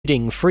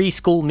including free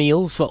school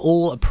meals for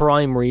all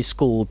primary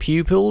school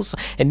pupils,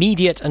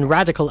 immediate and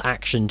radical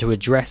action to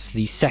address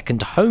the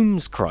second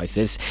homes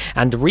crisis,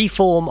 and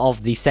reform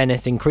of the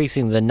Senate,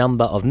 increasing the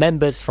number of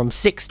members from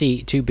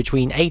 60 to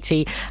between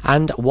 80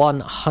 and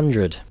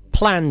 100.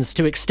 Plans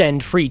to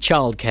extend free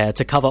childcare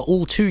to cover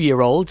all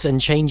 2-year-olds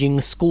and changing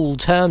school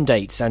term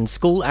dates and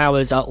school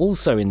hours are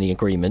also in the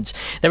agreement.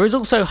 There is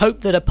also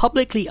hope that a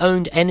publicly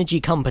owned energy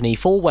company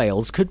for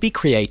Wales could be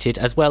created,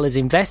 as well as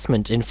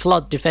investment in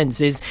flood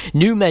defences,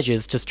 new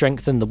measures to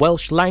strengthen the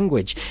Welsh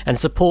language and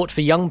support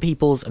for young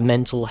people's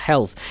mental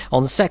health.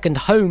 On second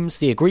homes,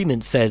 the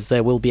agreement says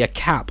there will be a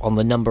cap on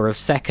the number of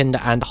second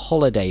and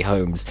holiday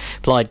homes.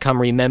 Plaid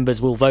Cymru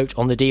members will vote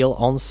on the deal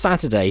on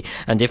Saturday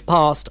and, if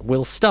passed,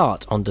 will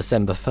start on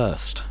December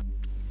 1st.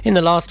 In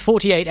the last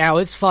 48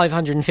 hours,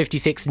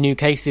 556 new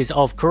cases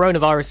of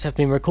coronavirus have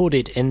been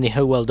recorded in the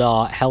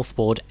Hywel Health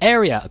Board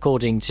area,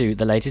 according to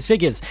the latest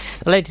figures.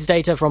 The latest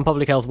data from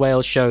Public Health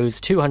Wales shows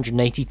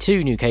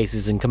 282 new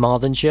cases in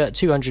Carmarthenshire,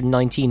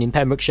 219 in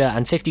Pembrokeshire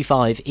and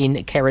 55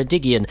 in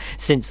Ceredigion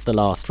since the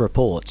last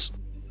report.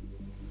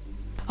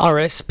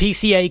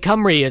 RSPCA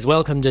Cymru has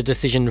welcomed a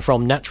decision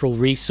from Natural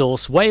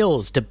Resource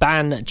Wales to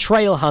ban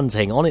trail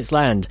hunting on its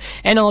land.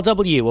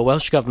 NRW, a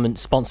Welsh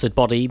Government-sponsored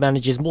body,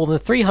 manages more than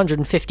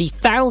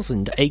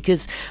 350,000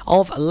 acres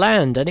of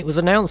land, and it was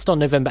announced on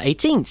November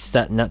 18th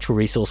that Natural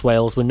Resource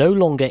Wales will no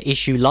longer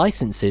issue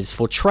licences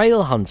for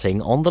trail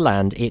hunting on the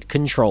land it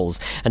controls,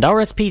 and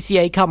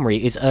RSPCA Cymru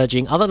is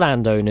urging other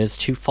landowners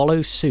to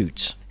follow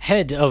suit.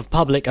 Head of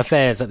Public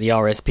Affairs at the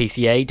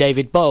RSPCA,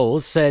 David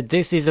Bowles, said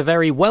this is a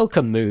very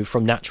welcome move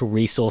from Natural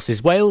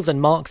Resources Wales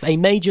and marks a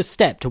major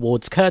step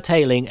towards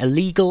curtailing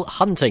illegal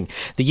hunting.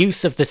 The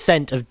use of the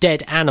scent of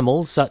dead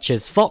animals, such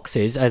as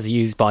foxes, as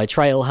used by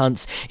trail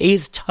hunts,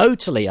 is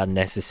totally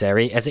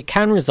unnecessary, as it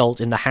can result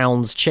in the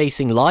hounds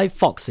chasing live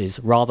foxes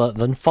rather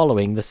than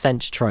following the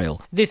scent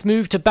trail. This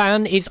move to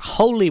ban is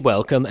wholly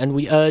welcome, and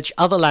we urge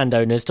other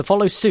landowners to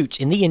follow suit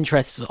in the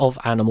interests of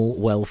animal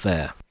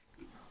welfare.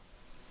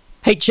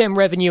 HM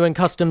Revenue and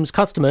Customs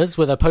customers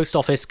with a post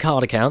office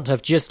card account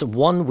have just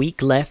 1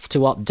 week left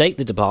to update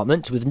the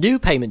department with new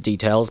payment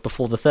details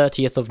before the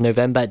 30th of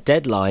November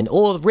deadline,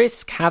 or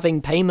risk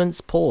having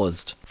payments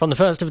paused. From the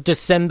 1st of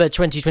December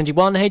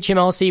 2021,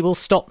 HMRC will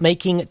stop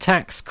making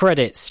tax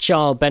credits,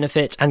 child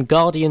benefit and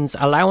guardians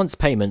allowance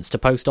payments to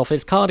post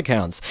office card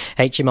accounts.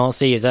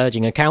 HMRC is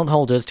urging account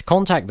holders to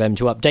contact them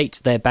to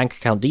update their bank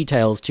account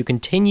details to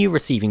continue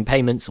receiving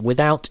payments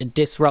without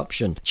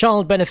disruption.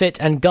 Child benefit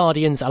and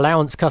guardians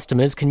allowance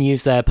customers can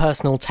use their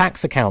personal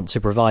tax account to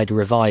provide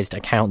revised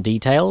account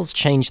details,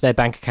 change their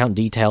bank account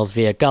details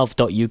via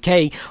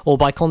gov.uk, or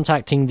by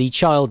contacting the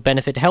Child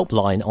Benefit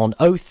Helpline on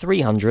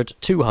 0300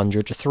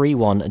 200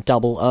 3100.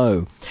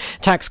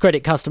 Tax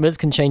credit customers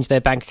can change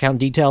their bank account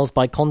details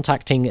by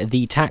contacting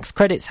the Tax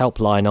Credits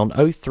Helpline on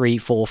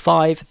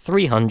 0345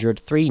 300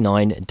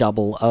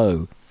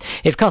 3900.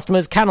 If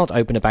customers cannot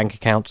open a bank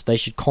account, they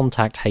should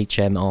contact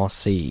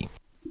HMRC.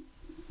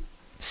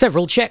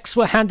 Several cheques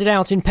were handed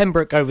out in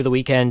Pembroke over the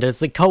weekend as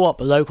the Co-op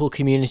Local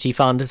Community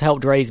Fund has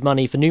helped raise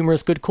money for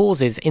numerous good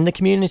causes in the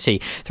community.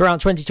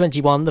 Throughout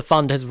 2021, the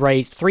fund has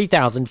raised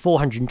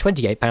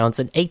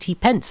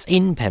 £3,428.80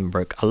 in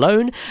Pembroke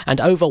alone, and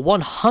over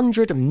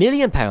 £100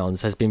 million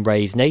has been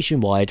raised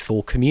nationwide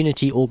for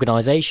community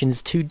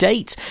organisations to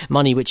date,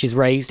 money which is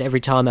raised every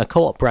time a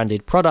Co-op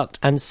branded product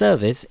and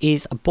service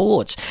is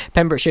bought.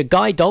 Pembrokeshire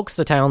Guide Dogs,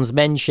 the town's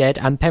men's shed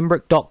and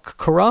Pembroke Dock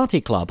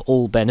Karate Club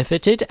all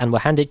benefited and were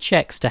handed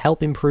cheques to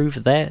help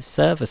improve their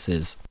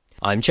services.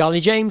 I'm Charlie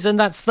James, and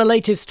that's the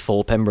latest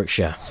for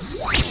Pembrokeshire.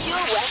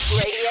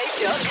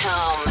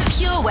 PureWestRadio.com.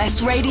 Pure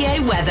West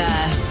Radio weather.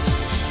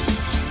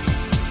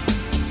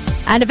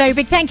 And a very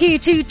big thank you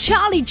to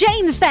Charlie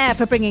James there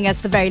for bringing us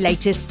the very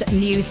latest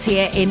news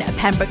here in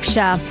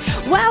Pembrokeshire.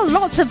 Well,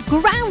 lots of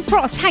ground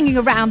frost hanging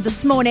around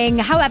this morning.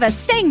 However,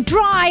 staying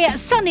dry,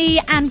 sunny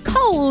and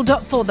cold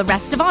for the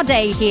rest of our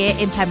day here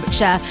in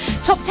Pembrokeshire.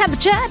 Top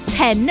temperature,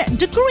 10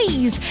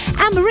 degrees.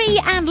 Anne-Marie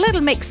and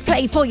Little Mix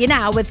play for you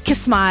now with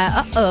Kissmeyer,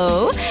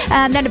 Uh-Oh.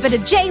 And then a bit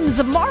of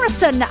James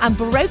Morrison and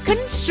Broken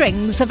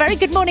Strings. A very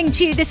good morning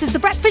to you. This is The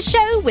Breakfast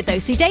Show with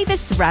O.C.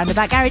 Davis,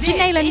 Roundabout Garage in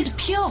Neyland. This is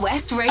Pure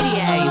West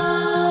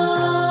Radio.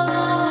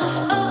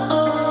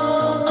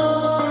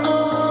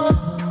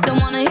 Don't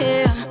wanna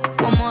hear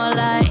one more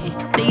lie.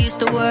 They used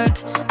to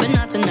work, but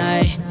not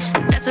tonight.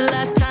 That's the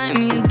last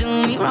time you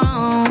do me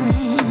wrong.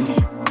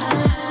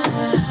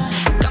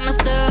 Got my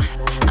stuff,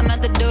 I'm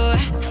at the door.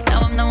 Now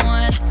I'm the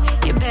one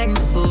you're begging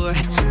for.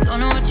 Don't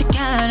know what you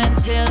got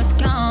until it's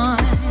gone.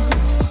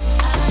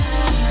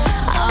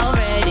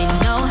 Already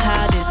know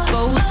how this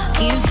goes.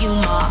 Give you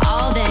my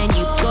all, then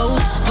you go.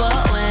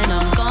 But when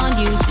I'm gone,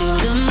 you do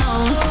the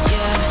most,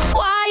 yeah.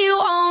 Why you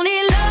only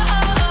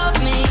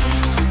love me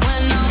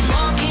when I'm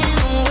walking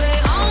away?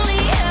 Only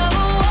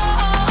ever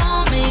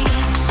want me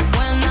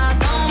when I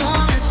don't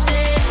wanna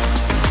stay.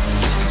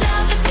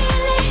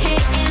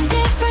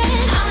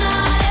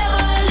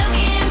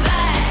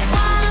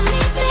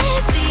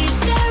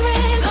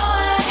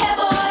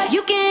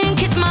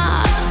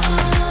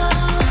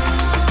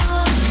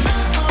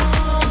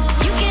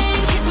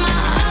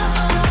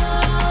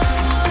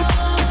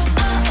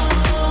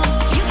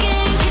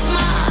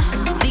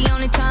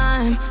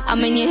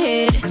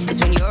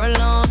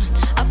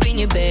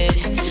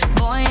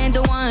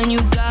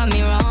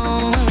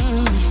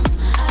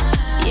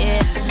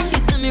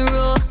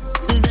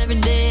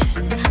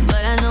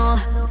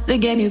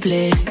 game you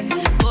play.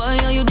 Boy,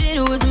 all you did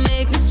was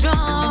make me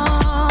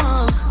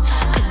strong.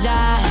 'Cause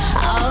I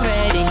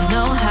already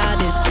know how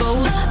this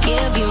goes.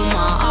 Give you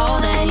my all,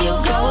 then you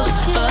ghost.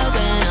 But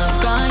when I'm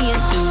gone, you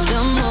do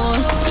the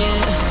most,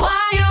 yeah.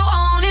 Why you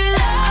only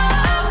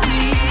love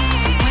me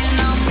when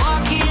I'm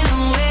walking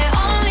away?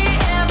 Only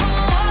ever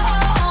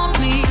want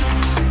me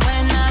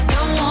when I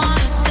don't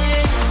wanna stay.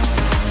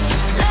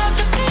 Love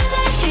the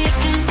feeling,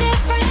 hitting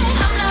different.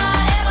 I'm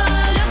not ever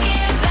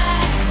looking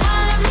back.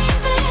 While I'm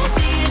leaving,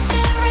 see you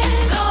staring.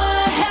 Go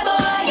ahead,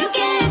 boy, you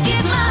can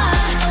kiss my.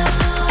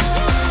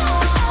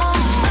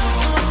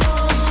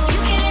 You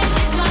can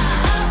kiss my.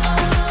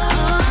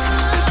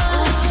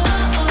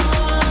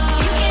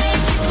 You can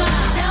kiss my.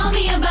 Tell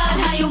me about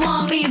how you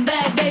want me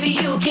back, baby.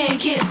 You can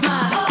kiss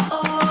my.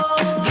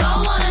 Go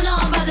on and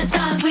on about the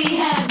times we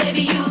had,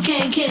 baby. You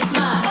can kiss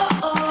my.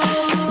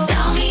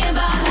 Tell me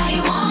about how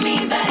you want me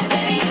back,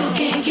 baby. You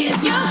can kiss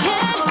my.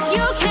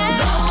 You can.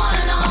 Go on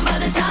and on about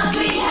the times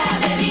we had,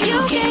 baby. You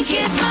can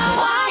kiss my.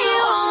 Why you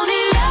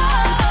only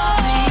love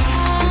me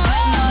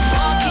when I'm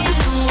walking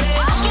away?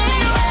 Only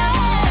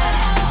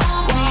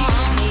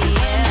want me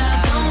when I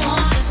don't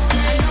wanna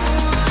stay.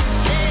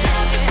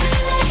 Love the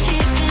feeling,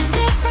 hitting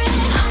different.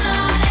 I'm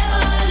not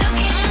ever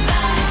looking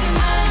back.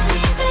 When I'm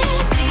leaving,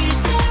 see you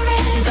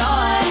staring. Go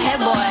ahead,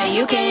 boy,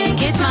 you can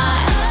kiss my.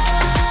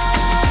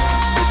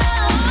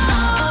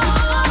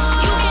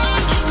 You can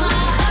kiss my.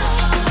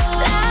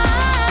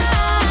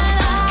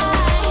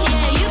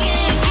 Yeah, you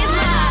can kiss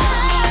my.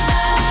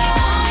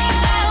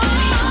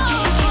 You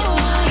can kiss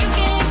my. You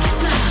can kiss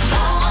my.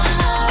 Go on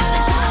and on about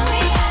the times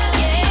we had.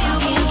 Yeah, you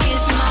can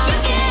kiss my. You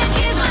can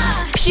kiss my.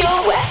 Pure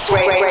West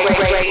Radio.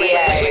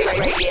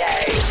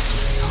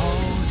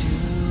 Hold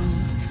you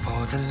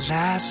for the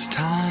last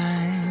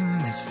time.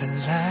 It's the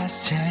last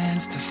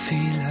chance to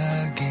feel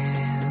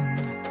again.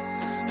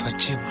 But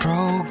you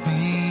broke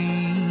me,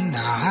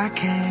 now I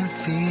can't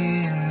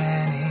feel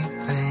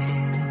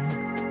anything.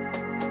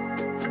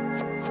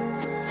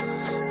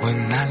 When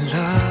I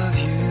love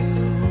you,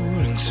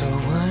 rings so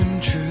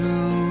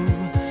untrue.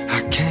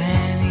 I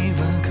can't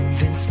even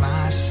convince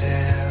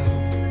myself.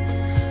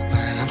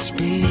 When I'm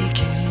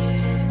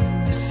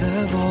speaking, it's the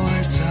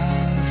voice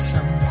of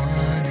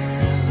someone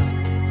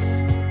else.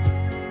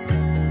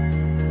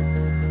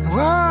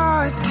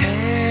 Oh, it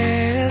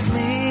tears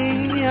me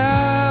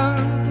up.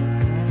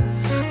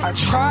 I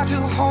try to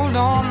hold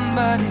on,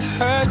 but it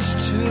hurts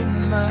too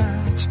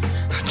much.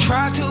 I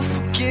try to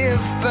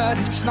forgive, but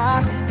it's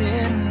not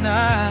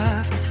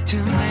enough to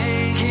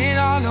make it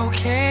all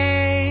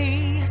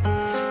okay.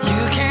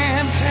 You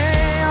can't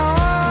play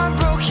on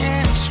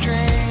broken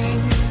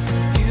strings.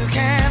 You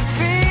can't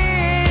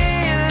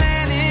feel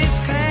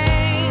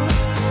anything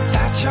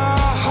that your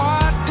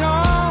heart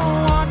don't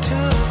want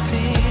to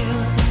feel.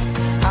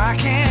 I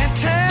can't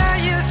tell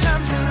you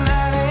something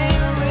that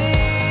ain't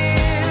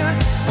real.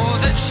 Oh,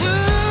 the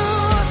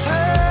truth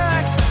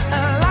hurts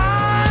and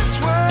lies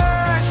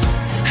worse.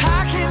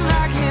 How can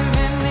I give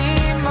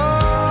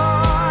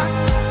anymore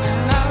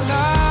when I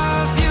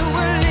love you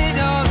a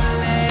little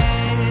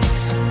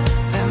less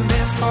than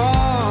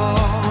before?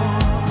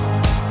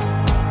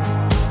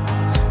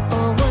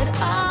 Oh, what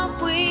are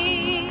we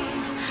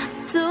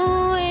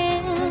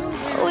doing?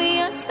 We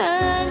are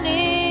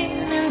turning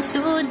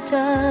into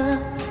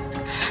dust,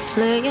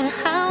 playing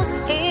house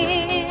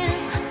in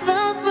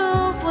the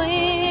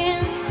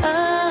ruins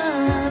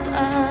of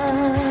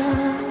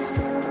us.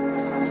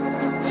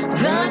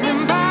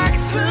 Running back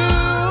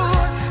through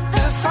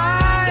the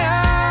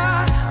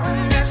fire when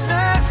there's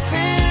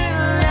nothing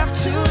left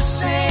to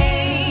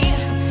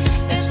save.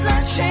 It's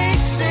like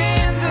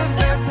chasing the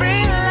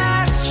very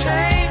last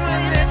train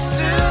when it's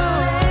too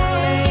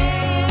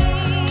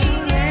late.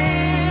 Too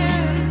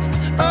late.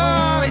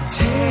 Oh, it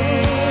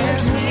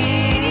tears me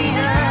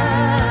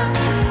up.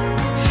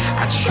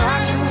 I try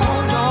to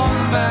hold on,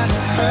 but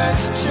it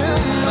hurts too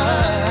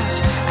much.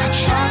 I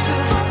try to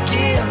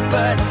forgive,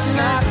 but it's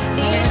not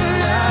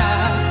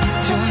enough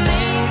to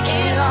make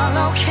it all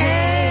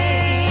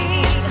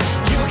okay.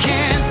 You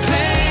can't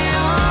play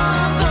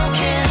on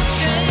broken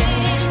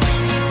strings.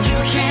 You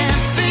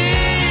can't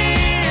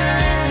feel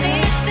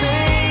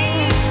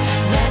anything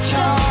that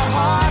your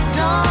heart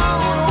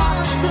don't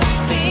want to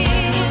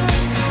feel.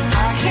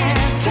 I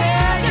can't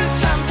tell you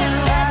something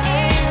that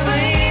ain't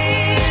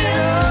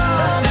real.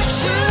 The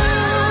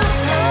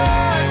truth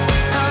hurts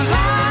and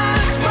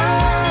lies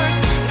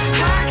worse.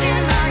 How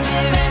can I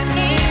give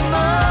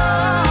anymore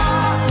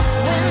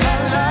when I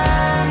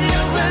love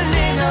you a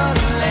little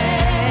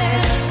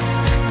less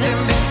than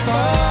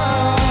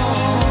before?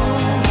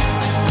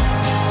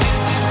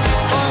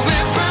 Oh,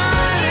 we're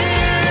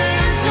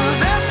running to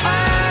the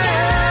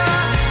fire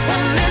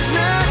when there's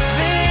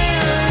nothing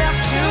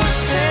left to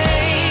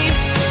save.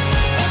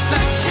 It's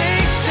like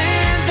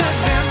chasing the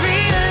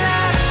very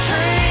last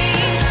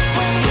train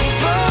when we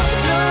both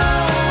know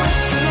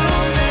it's too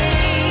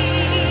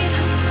late.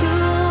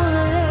 Too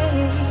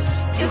late.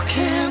 You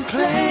can't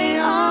play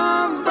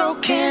on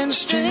broken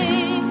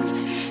strings.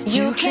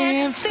 You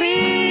can't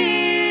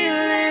feel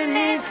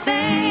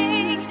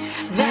anything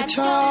that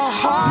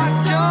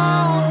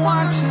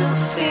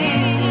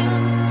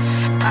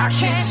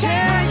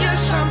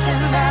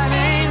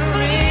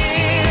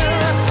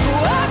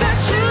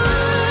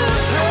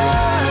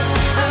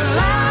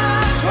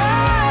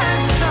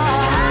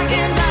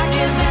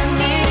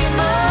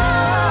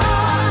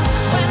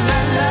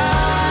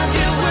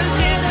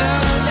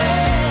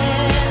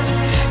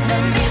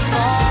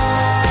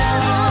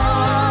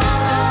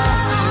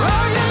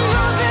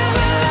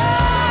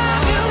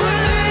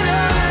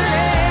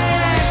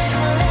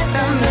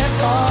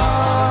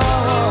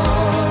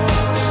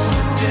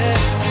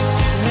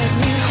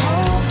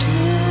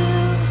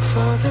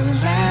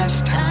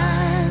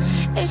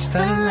it's the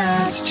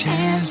last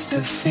chance to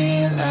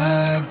feel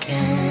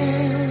again.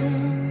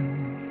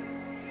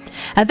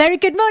 A very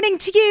good morning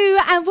to you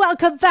and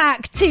welcome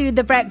back to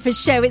The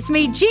Breakfast Show. It's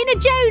me, Gina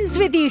Jones,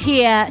 with you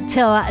here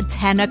till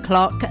 10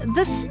 o'clock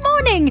this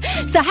morning.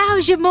 So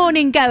how's your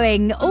morning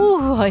going?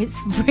 Oh,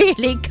 it's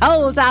really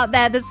cold out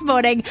there this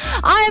morning.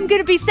 I am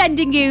going to be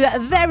sending you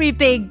very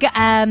big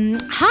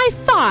high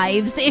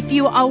fives if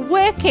you are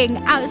working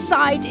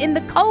outside in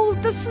the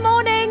cold this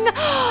morning.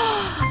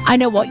 I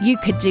know what you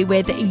could do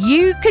with.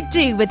 You could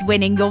do with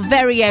winning your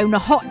very own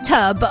hot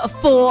tub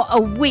for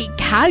a week.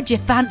 How'd you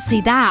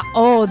fancy that?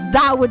 Oh,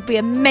 that would be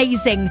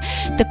amazing.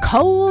 The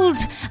cold,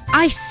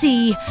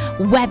 icy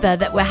weather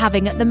that we're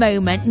having at the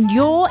moment, and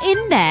you're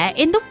in there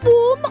in the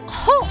warm,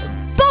 hot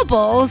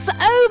bubbles.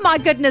 Oh my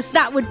goodness,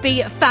 that would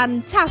be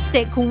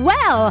fantastic.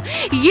 Well,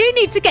 you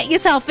need to get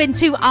yourself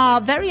into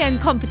our very own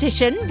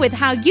competition with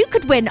how you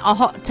could win a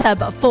hot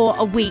tub for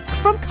a week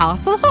from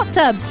Castle Hot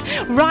Tubs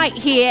right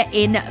here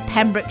in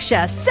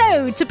Pembrokeshire.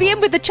 So to be in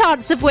with the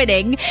chance of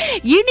winning,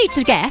 you need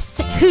to guess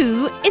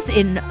who is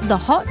in the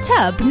hot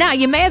tub. Now,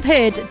 you may have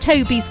heard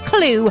Toby's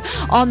clue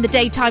on the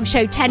daytime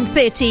show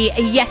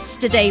 10:30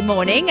 yesterday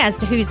morning as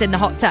to who's in the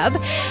hot tub.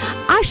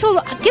 I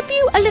shall give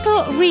you a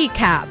little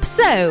recap.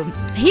 So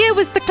here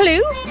was the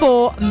clue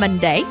for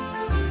Monday.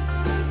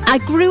 I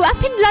grew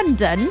up in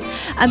London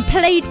and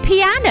played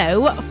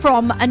piano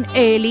from an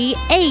early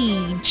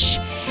age.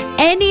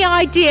 Any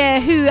idea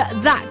who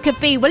that could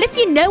be? Well, if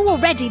you know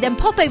already, then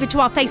pop over to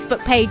our Facebook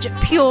page,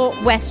 Pure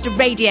West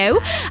Radio,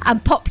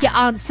 and pop your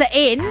answer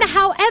in.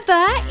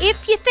 However,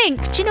 if you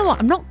think, do you know what,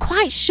 I'm not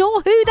quite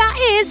sure who that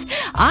is,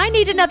 I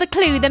need another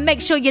clue, then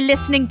make sure you're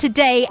listening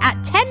today at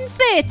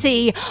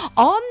 10:30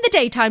 on the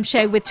daytime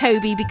show with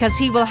Toby, because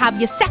he will have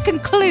your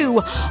second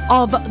clue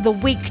of the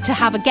week to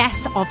have a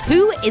guess of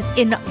who is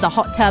in the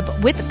hot tub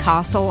with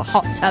Castle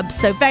Hot Tub.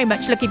 So very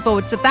much looking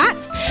forward to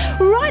that.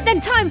 Right then,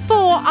 time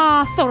for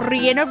our 3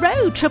 in a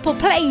row triple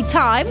play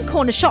time.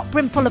 Corner Shop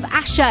Brimful of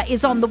Asher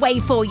is on the way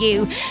for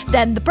you.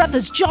 Then the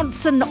Brothers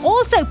Johnson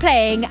also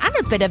playing, and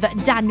a bit of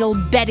Daniel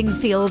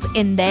Bedingfield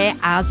in there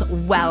as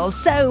well.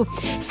 So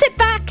sit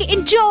back,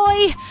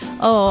 enjoy.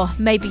 Or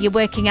maybe you're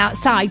working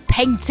outside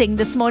painting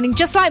this morning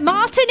just like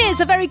Martin is.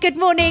 A very good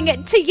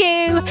morning to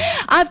you.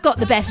 I've got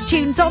the best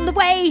tunes on the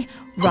way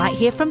right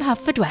here from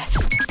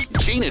Haverfordwest.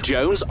 Gina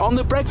Jones on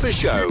The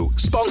Breakfast Show,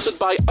 sponsored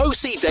by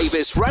O.C.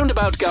 Davis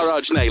Roundabout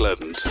Garage,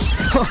 Neyland.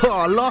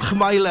 Oh,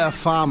 Lochmeyler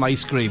Farm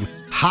Ice Cream.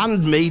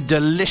 Handmade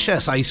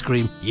delicious ice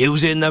cream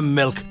using the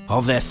milk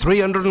of their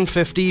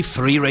 350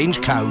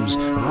 free-range cows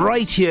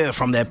right here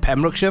from their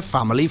Pembrokeshire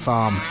family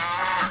farm.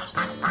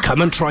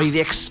 Come and try the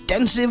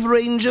extensive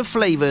range of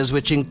flavours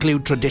which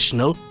include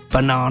traditional,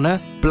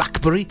 banana,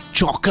 blackberry,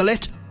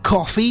 chocolate,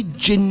 coffee,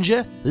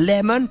 ginger,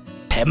 lemon,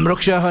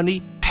 Pembrokeshire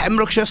honey,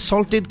 Pembrokeshire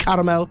salted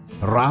caramel,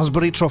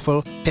 raspberry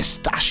truffle,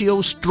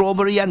 pistachio,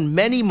 strawberry and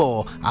many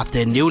more at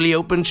their newly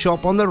opened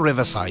shop on the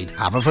Riverside,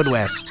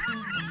 Haverfordwest.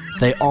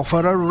 They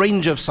offer a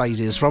range of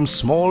sizes from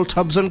small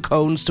tubs and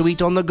cones to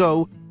eat on the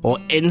go or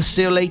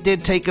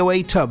insulated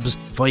takeaway tubs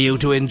for you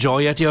to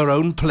enjoy at your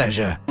own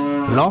pleasure.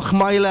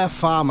 Lochmeyler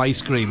Farm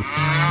Ice Cream.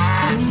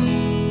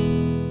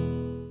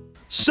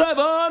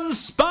 7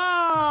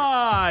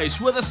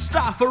 Spice, where the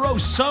staff are oh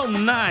so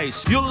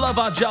nice. You'll love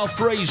our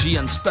jalfrezi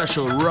and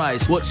special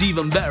rice. What's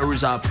even better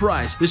is our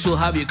price. This will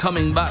have you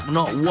coming back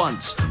not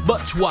once,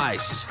 but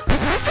twice.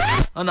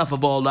 Enough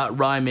of all that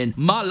rhyming.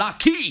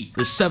 Malaki!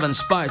 The 7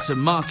 Spice of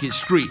Market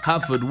Street,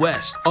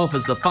 Haverfordwest,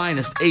 offers the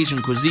finest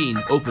Asian cuisine,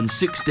 open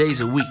 6 days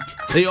a week.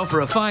 They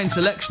offer a fine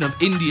selection of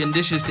Indian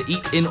dishes to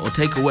eat in or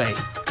take away.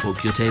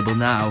 Book your table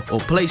now or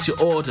place your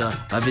order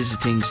by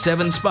visiting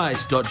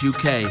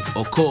 7spice.uk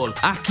or call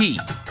Aki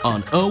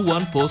on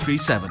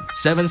 01437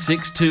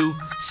 762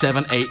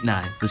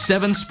 789. The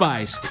 7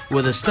 Spice,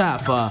 where the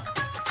staff are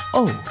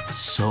oh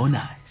so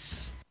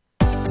nice.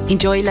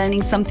 Enjoy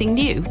learning something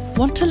new?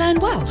 Want to learn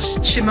Welsh?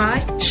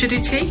 Shemai,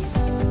 Shuduti.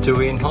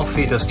 Dwi'n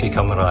hoffi dysgu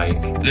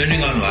Cymraeg.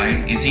 Learning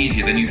online is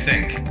easier than you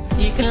think.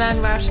 You can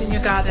learn Welsh in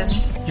your garden.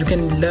 You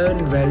can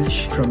learn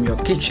Welsh from your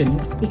kitchen.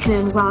 You can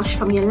learn Welsh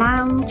from your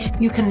lounge.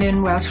 You can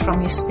learn Welsh from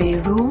your spare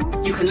room.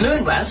 You can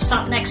learn Welsh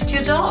sat next to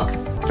your dog.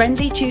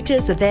 Friendly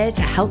tutors are there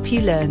to help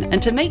you learn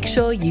and to make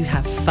sure you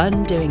have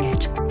fun doing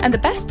it. And the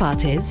best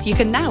part is, you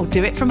can now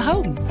do it from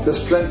home.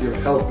 There's plenty of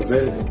help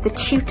available. The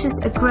tutors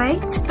are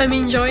great. I'm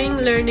enjoying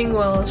learning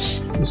Welsh.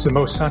 It's the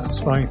most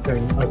satisfying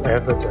thing I've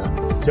ever done.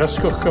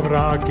 Dysgwch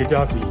Cymraeg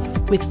gyda fi.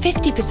 With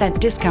 50%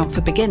 discount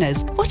for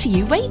beginners, what are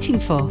you waiting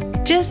for?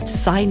 Just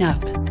sign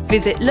up.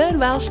 Visit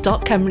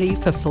learnwelsh.com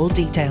for full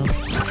details.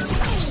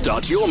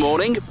 Start your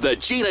morning the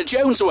Gina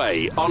Jones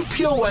way on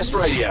Pure West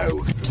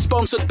Radio.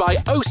 Sponsored by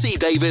O.C.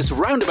 Davis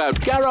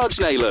Roundabout Garage,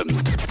 Neyland.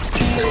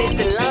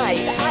 Listen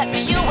live at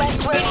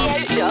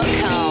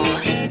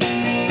purewestradio.com.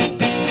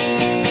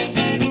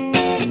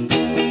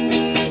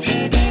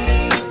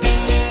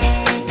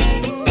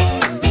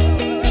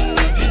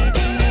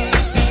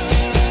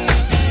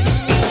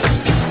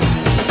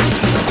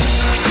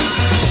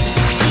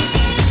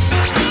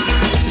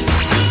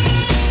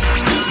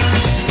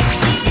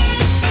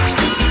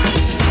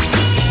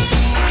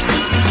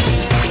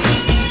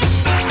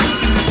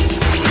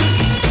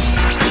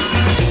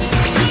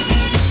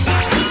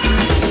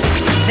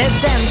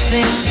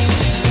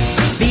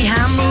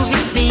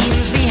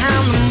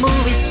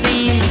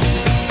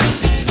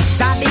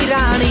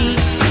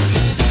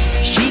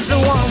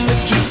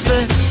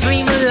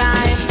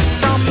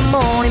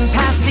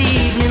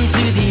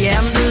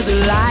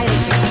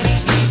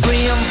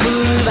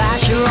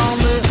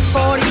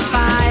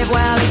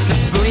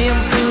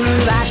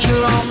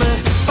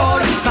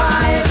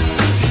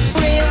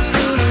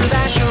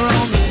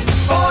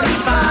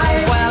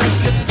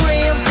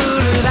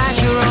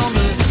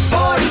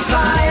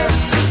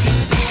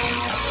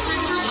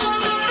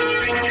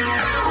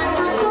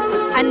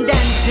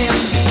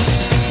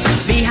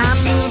 Behind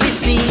movie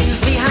scenes,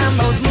 behind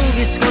those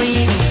movie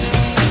screens,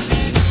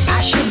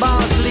 Asher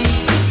Bosley,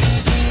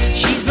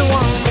 she's the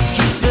one that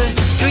keeps the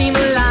dream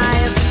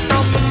alive.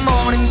 From the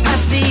morning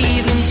past the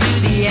evening to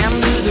the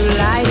end of the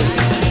light.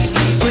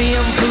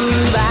 Brim full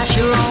of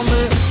Asher on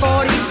the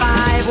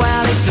 45.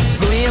 Well, it's a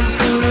brim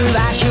full of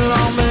Asher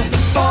on the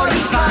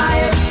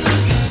 45.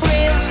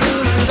 Brim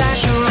full of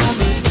Asher on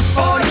the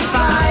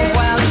 45.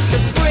 Well, it's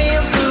a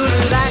brim full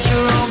of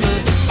Asher on the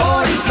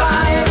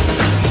 45.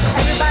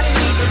 Everybody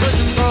needs a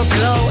bosom for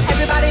glow.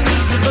 Everybody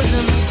needs a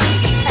bosom.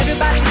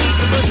 Everybody needs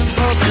a bosom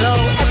for glow.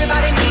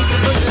 Everybody needs a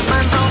bosom.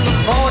 Mine's on the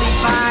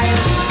 45.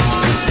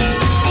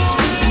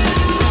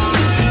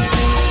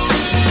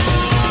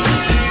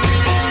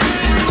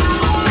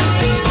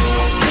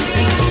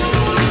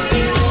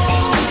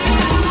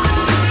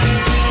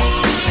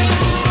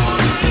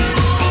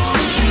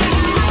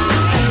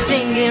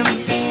 Singing,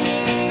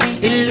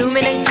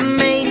 illuminate the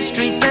main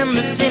streets and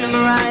the cinema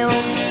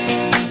aisles.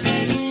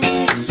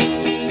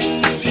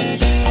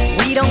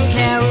 We don't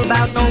care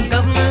about no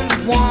government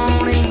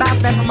warning about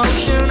that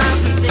promotion of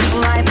the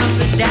simple life of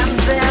the dams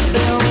they're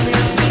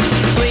building.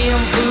 Brim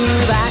full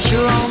of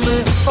Asher on the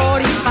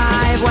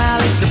 45. Well,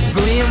 it's a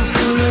brim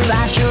full of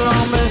Asher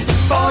on the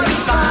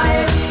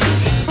 45.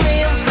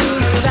 Brim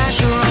full of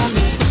Asher on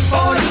the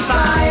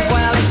 45.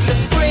 Well, it's a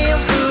brim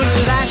full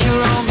of Asher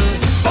on the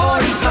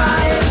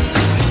 45.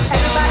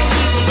 Everybody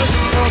needs a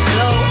bosom for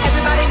glow.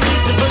 Everybody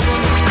needs a bosom.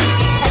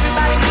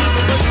 Everybody needs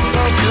a bosom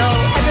for glow.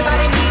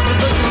 Everybody needs a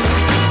bosom.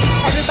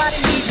 Everybody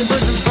needs a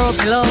bosom for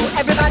glow.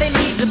 Everybody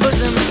needs a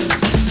bosom.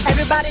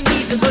 Everybody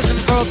needs a bosom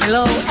for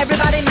glow.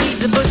 Everybody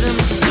needs a bosom.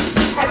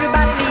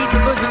 Everybody needs a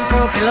bosom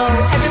for glow.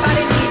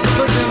 Everybody needs a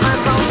bosom.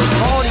 Mine's on the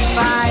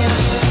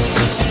 45.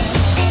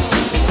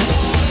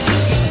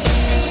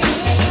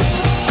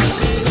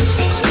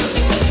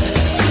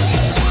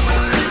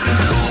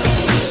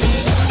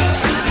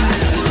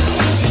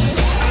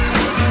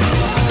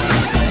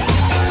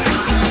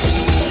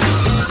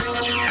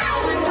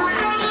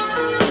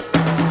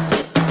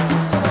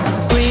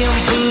 Brim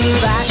full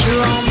of Asher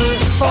on the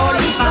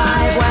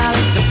 45. Well,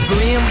 it's a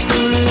brim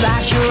full of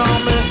Asher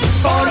on the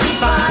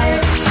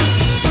 45.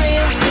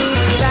 Brim full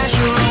of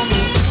Asher on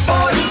the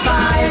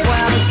 45.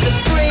 Well, it's a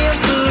brim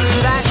full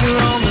of Asher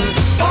on the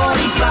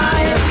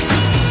 45.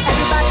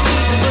 Everybody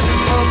needs a bosom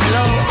for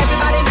glow.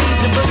 Everybody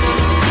needs a bosom.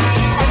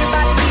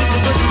 Everybody needs a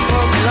bosom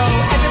for glow.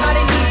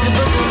 Everybody needs a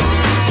bosom.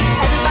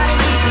 Everybody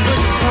needs a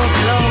bosom for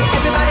glow.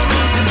 Everybody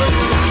needs a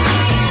bosom.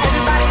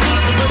 Everybody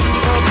needs a bosom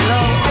for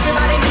glow.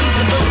 Everybody needs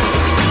a bosom.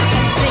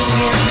 And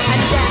singing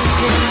and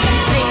dancing and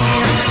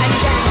singing and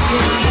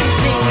dancing and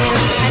singing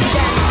and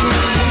dancing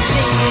and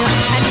singing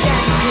and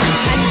dancing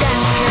and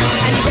dancing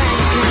and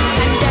dancing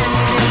and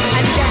dancing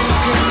and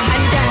dancing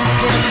and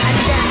dancing and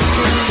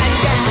dancing and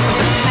dancing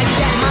and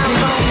dancing. My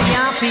lonely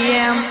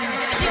RPM.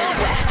 Pure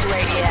West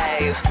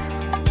Radio.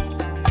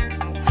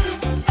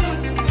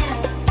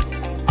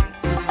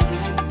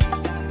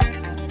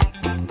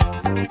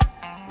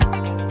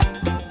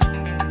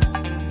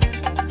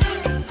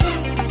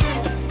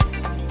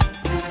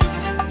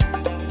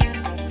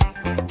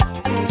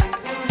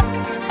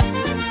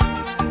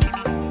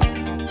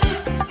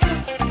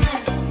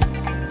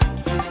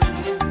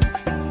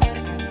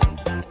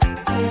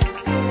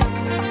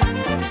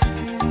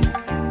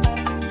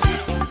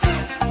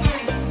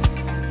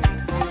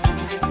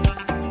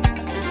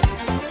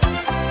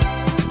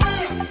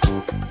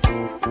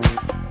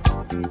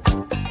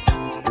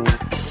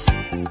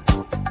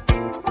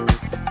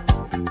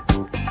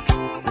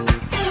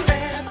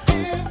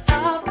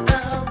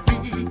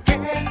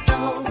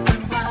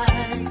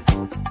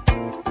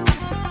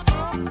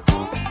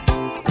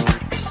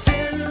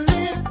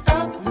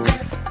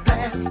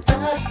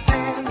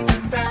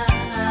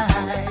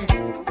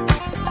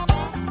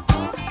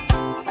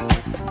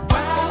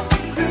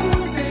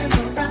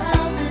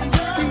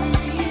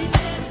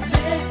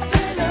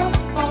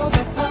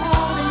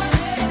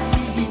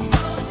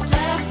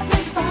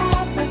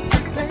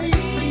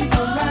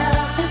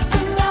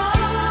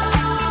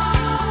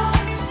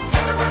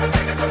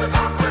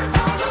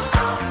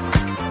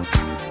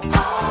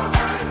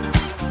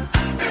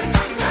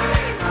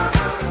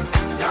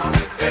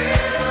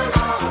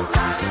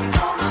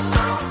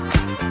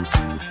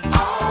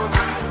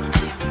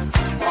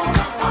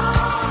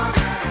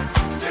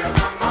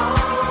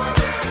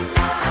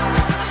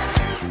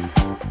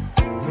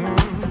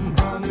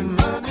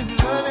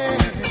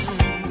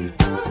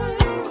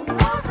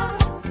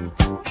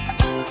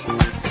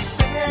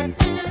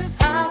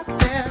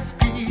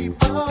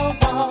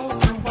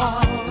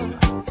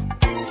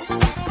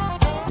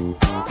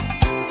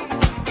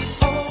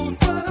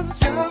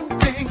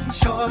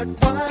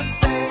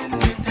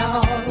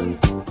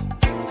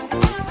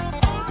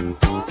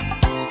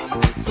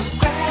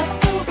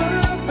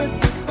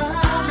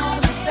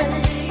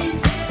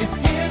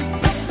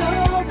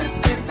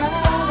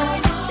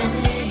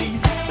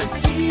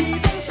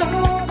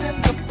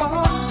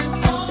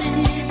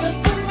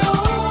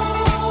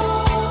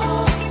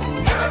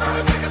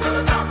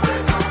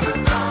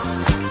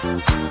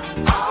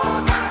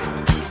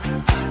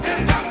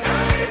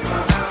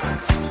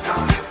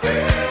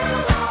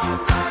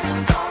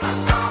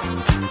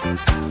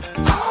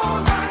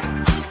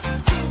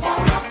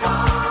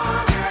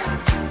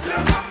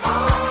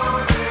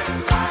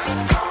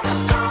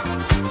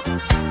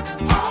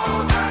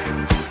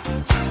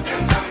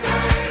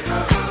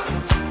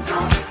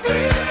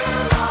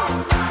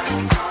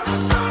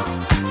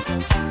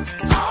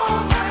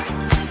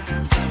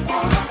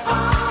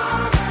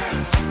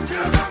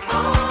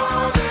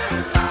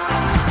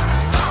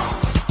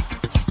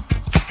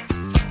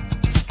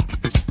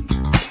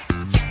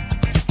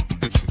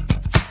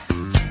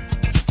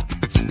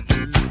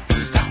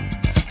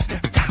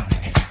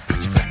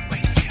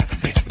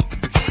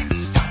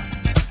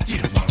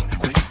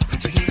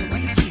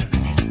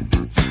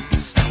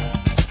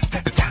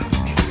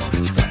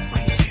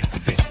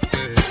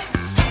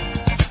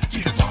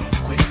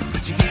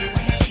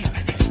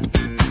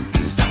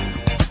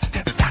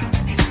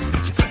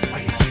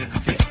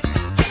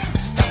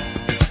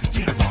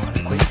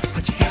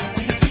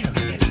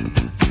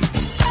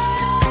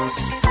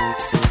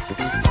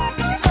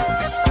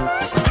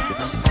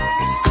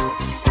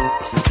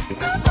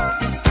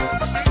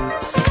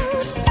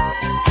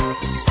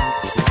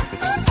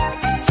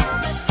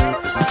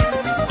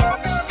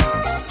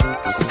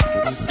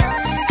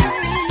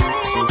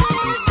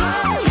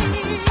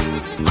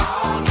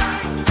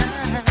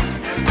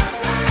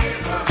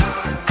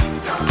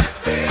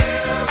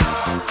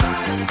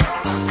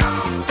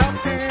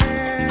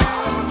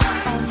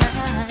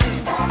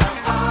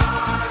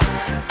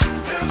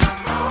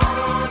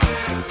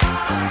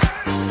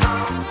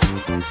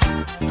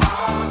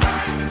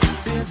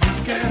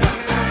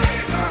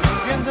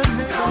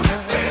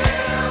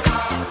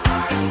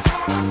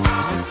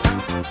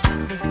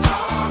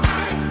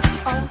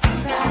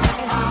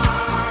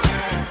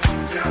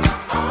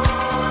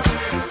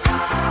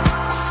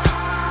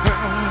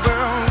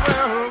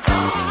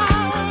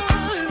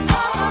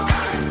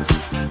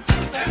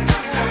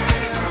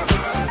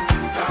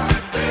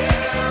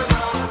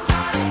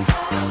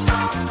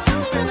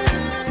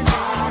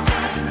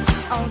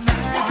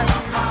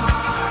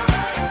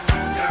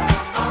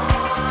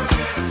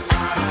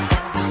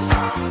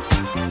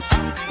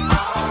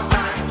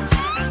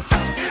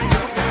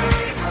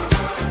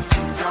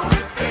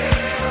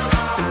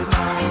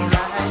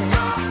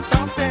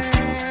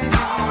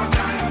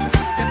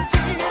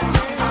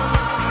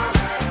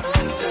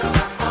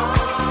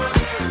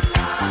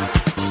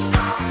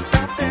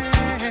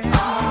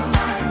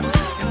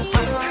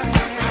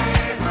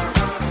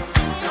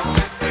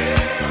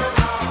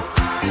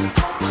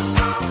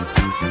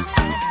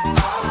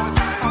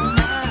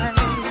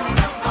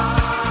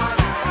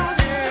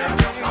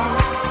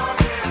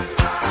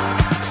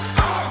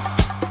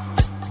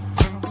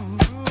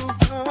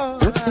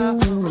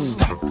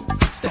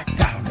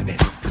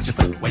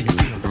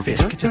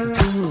 to the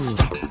top,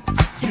 stop.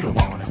 You don't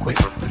wanna quit,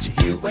 put your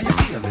heel where you're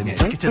feeling it.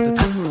 Take it to the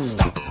top,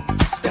 stop.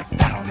 Step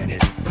down in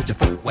it, put your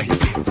foot where you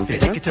feel it.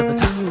 Take it to the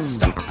top,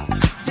 stop.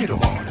 You don't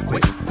wanna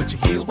quit, put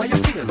your heel where you're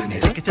feeling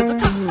it. Take it to the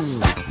top,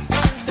 stop.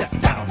 Step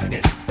down in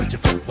it, put your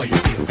foot where you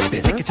feel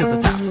it. Take it to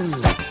the top,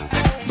 stop.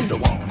 You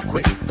don't wanna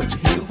quit, put your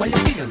heel where you're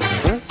feeling it.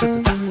 To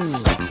the top,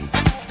 stop.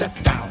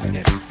 Step down in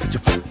it, put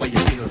your foot where you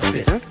feel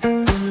it.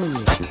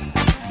 Stop.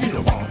 You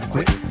don't wanna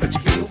quit, put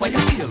your heel where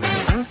you're feeling it.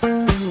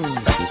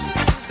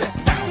 Step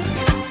down in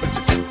it, put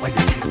your foot where you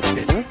feel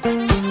it.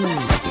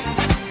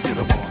 You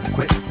don't wanna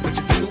quit, put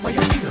your heel where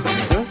you're feeling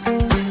it.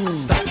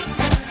 Stop.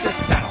 Step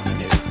down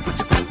in it, put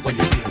your foot where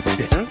you feel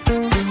it.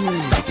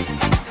 Stop.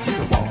 You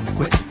don't wanna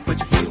quit, put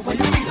your heel where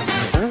you're feeling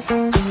it.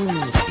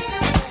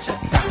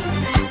 Step down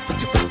in it, put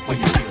your foot where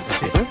you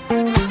feel it.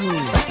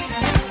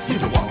 You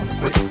don't wanna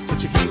quit, put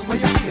your heel where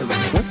you're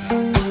feeling it.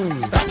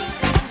 Stop.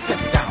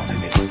 Step down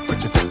in it, put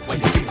your foot where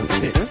you feel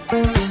it.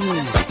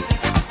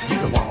 You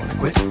don't wanna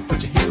quit, put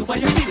your heel where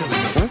you're feeling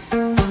it.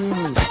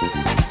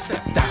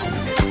 Step down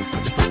in it,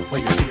 put your foot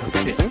where you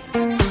feel it.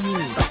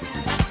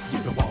 You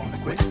don't wanna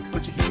quit,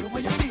 put your heel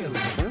where you're feeling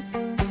it.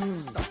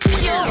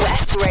 Pure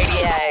West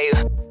Radio.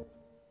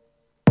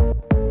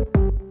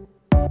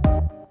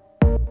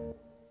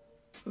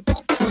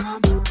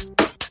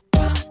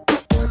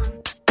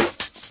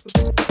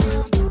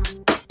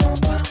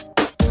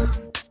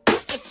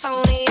 If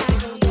only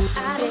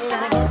I just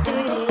gotta get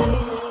through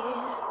this.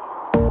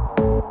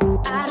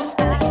 I just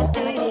gotta get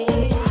through this.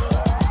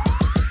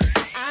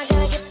 I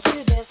gotta get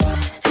through this.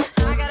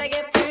 I gotta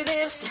get through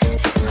this.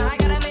 I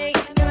gotta make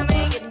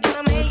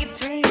it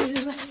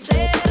through.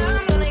 Said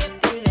I'm gonna get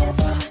through this.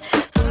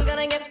 I'm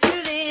gonna get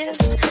through this.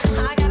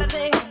 I gotta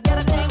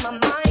take my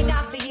mind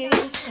off of you.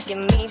 Give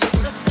me just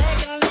a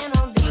second and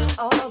I'll be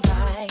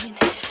alright.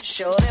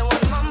 Sure that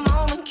one more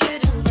moment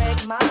couldn't break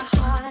my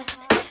heart.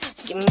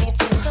 Give me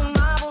till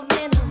tomorrow,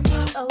 then I'll be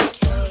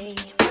okay.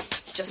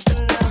 Just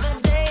another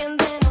day and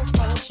then I'll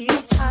hold you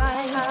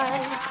tight.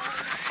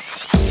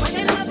 When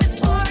your love is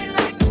pouring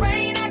like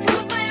rain, I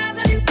close my eyes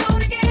and it's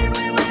gone again.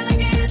 When will I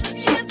get the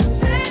chance to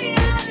say I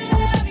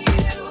love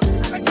you?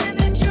 I pretend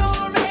that you're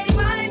already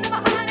mine, and my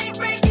heart ain't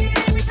breaking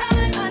every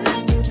time I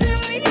look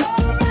into your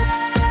eyes.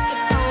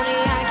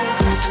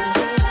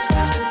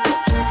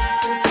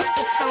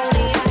 If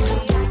only I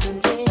could get if only I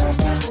could get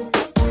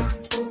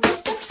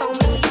if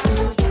only I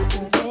could get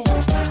through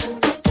this.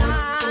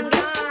 God,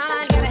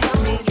 gotta help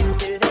me get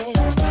through this.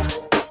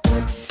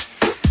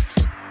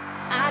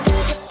 I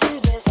gotta get through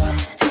this.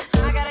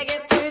 I gotta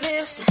get through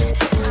this.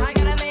 I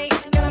gotta make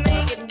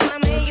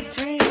it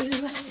through.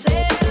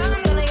 Said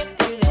I'm gonna get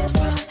through this.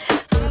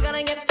 I'm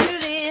gonna get through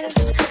this.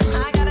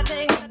 I gotta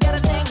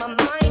take my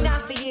mind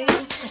off of you.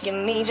 Give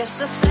me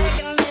just a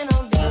second and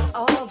I'll be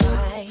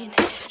alright.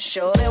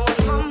 Sure that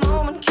one more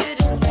moment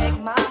couldn't break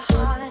my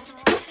heart.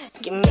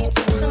 Give me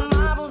till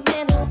tomorrow,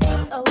 then I'll be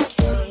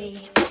okay.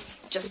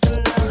 Just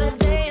another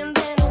day and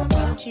then I'll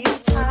hold you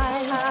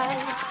tight.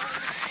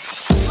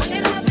 When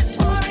your love is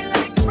pouring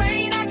like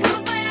rain, I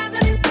close my eyes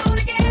and it's gone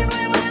again.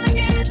 When will I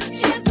get the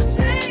chance to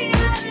say I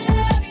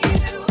love you?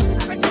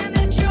 I pretend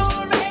that you're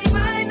already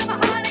mine, and my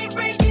heart ain't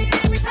breaking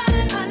every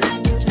time I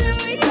look into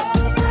your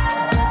eyes.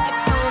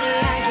 If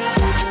only I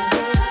could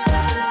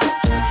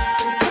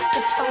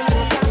if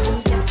only I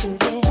could get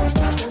through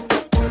this.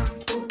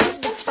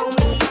 If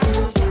only I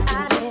could get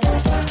out of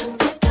it.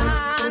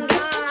 God,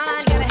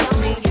 gotta help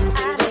me get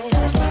out of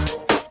it.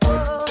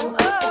 Oh,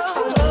 if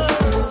only I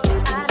could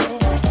get out of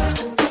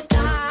it.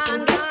 God,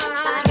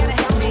 gotta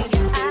help me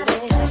get out of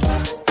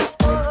it.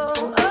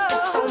 Oh,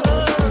 if only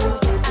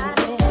I could get out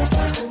of it.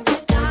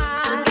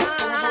 God,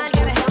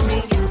 gotta help me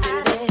get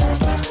out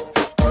of it.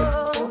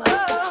 Oh, I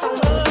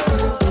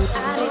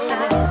just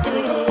gotta get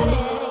through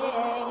this.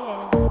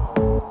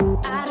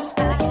 I just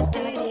gotta get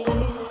through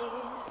this.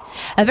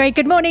 A very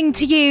good morning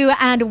to you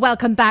and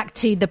welcome back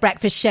to The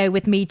Breakfast Show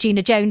with me,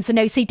 Gina Jones and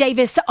OC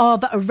Davis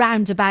of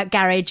Roundabout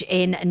Garage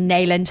in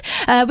Neyland.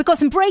 We've got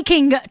some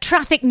breaking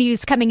traffic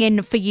news coming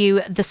in for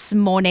you this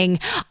morning.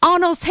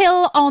 Arnold's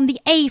Hill on the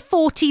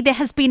A40, there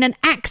has been an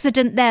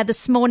accident there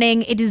this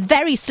morning. It is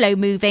very slow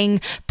moving.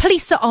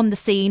 Police are on the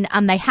scene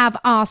and they have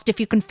asked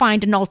if you can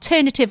find an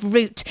alternative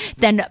route,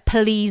 then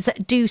please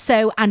do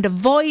so and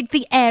avoid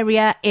the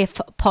area if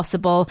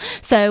possible.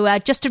 So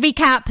just to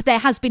recap, there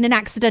has been an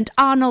accident,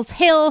 Arnold's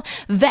Hill,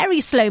 very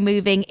slow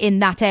moving in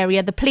that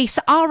area. The police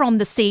are on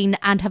the scene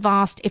and have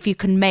asked if you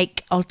can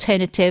make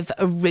alternative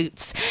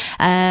routes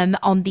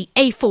on the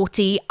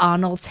A40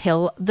 Arnold's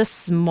Hill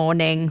this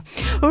morning.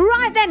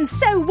 Right then,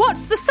 so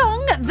what's the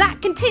song?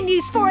 That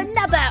continues for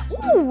another.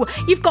 Ooh,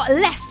 you've got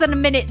less than a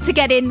minute to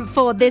get in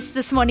for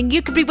this morning.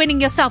 You could be winning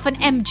yourself an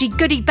MG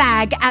goodie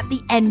bag at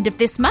the end of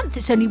this month.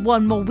 It's only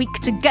one more week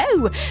to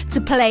go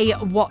to play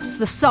What's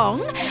the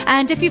Song.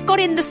 And if you've got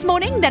in this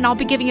morning, then I'll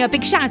be giving you a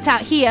big shout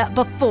out here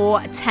before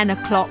 10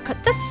 o'clock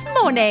this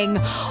morning.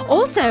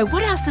 Also,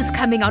 what else is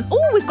coming on?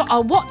 Oh, we've got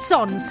our What's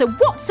On. So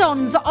What's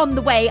On's on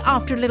the way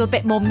after a little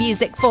bit more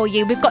music for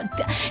you. We've got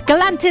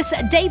Galantis,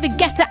 David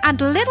Guetta and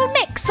Little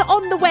Mix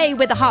on the way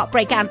with a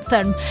Heartbreak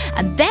Anthem.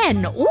 And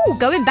then,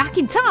 going back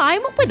in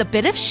time with a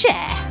bit of Cher.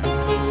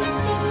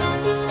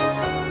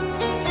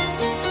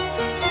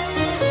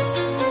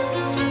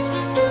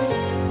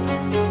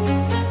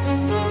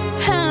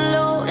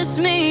 It's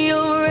me,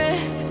 your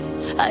ex.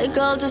 I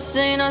called to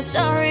say not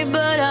sorry,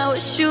 but I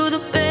wish you the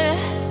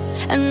best.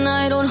 And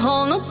I don't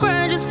hold no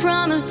grudges,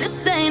 promise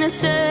this ain't a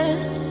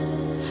test.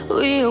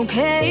 We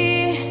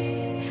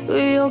okay,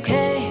 we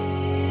okay.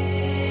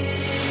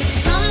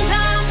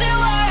 Sometimes it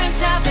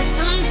works out, but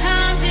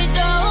sometimes it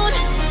don't.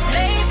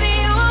 Maybe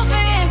we'll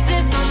fix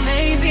this, or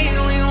maybe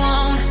we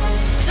won't.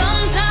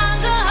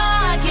 Sometimes a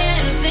heart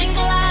can sink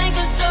like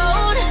a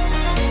stone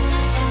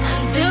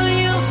until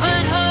you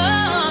find home.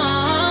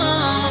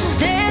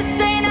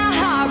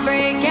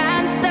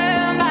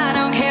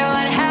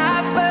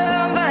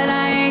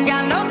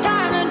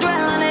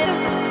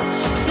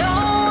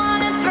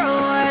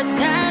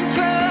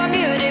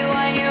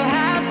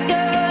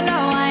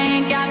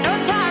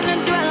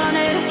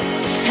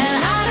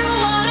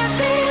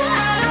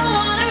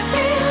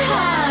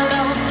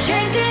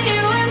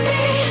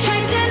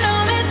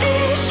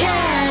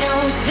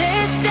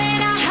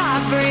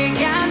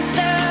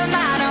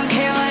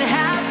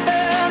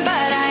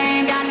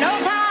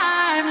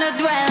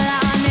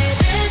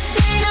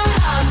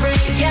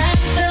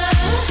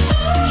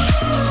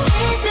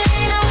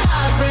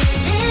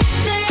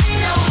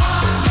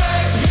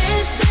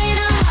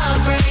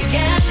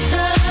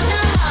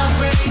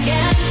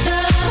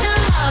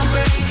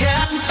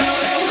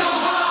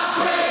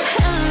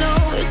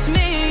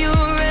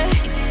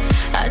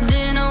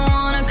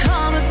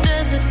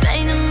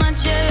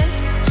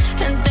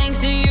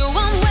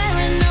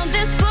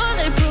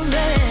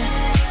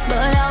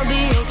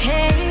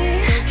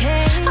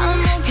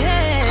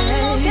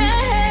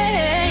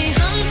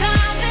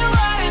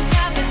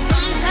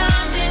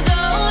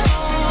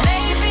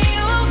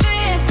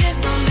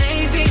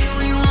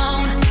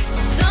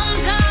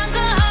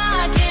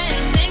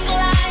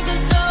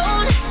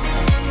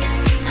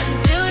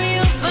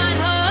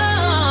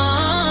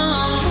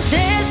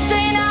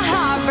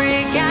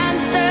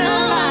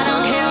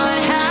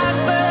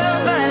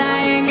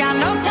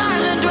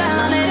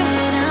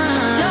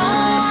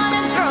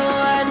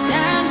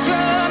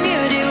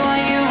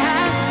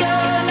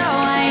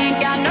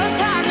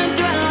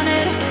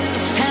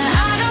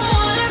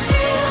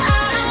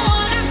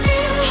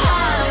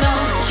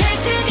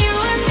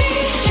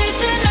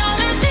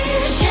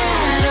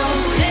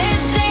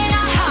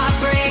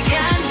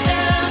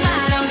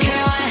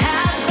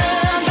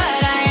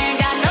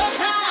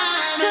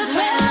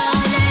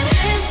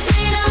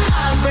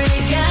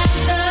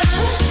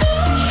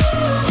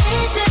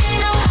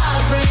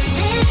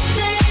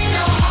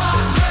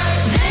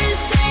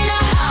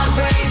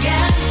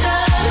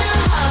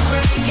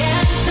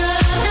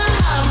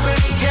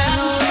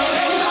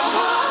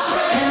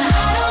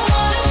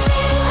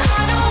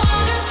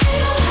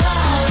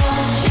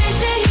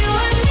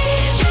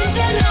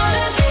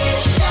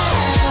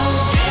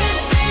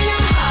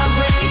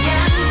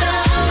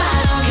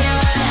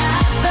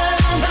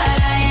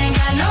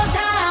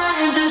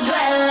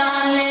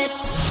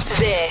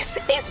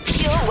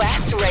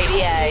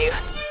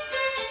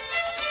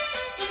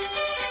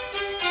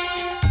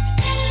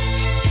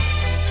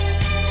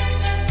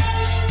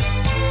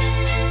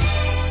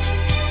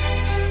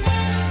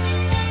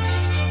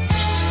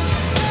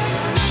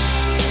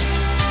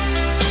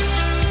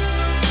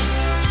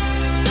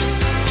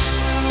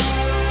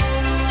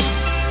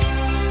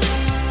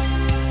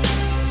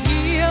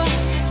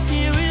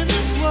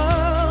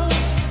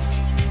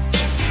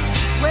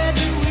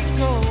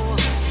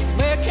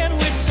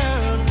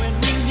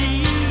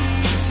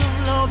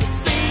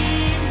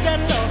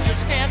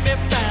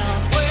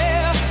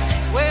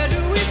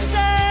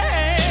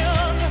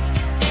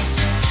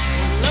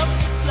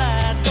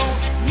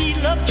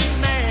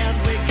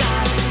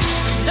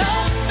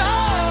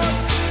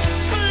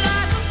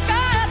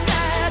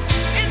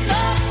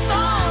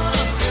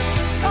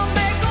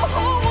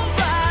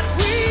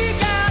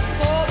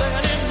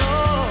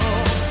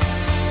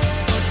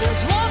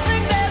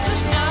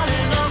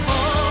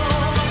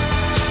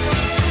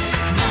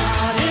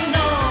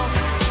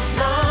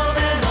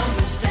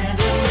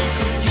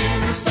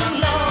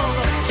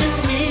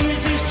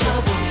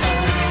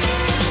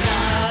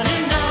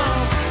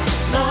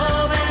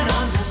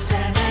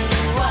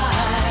 Why?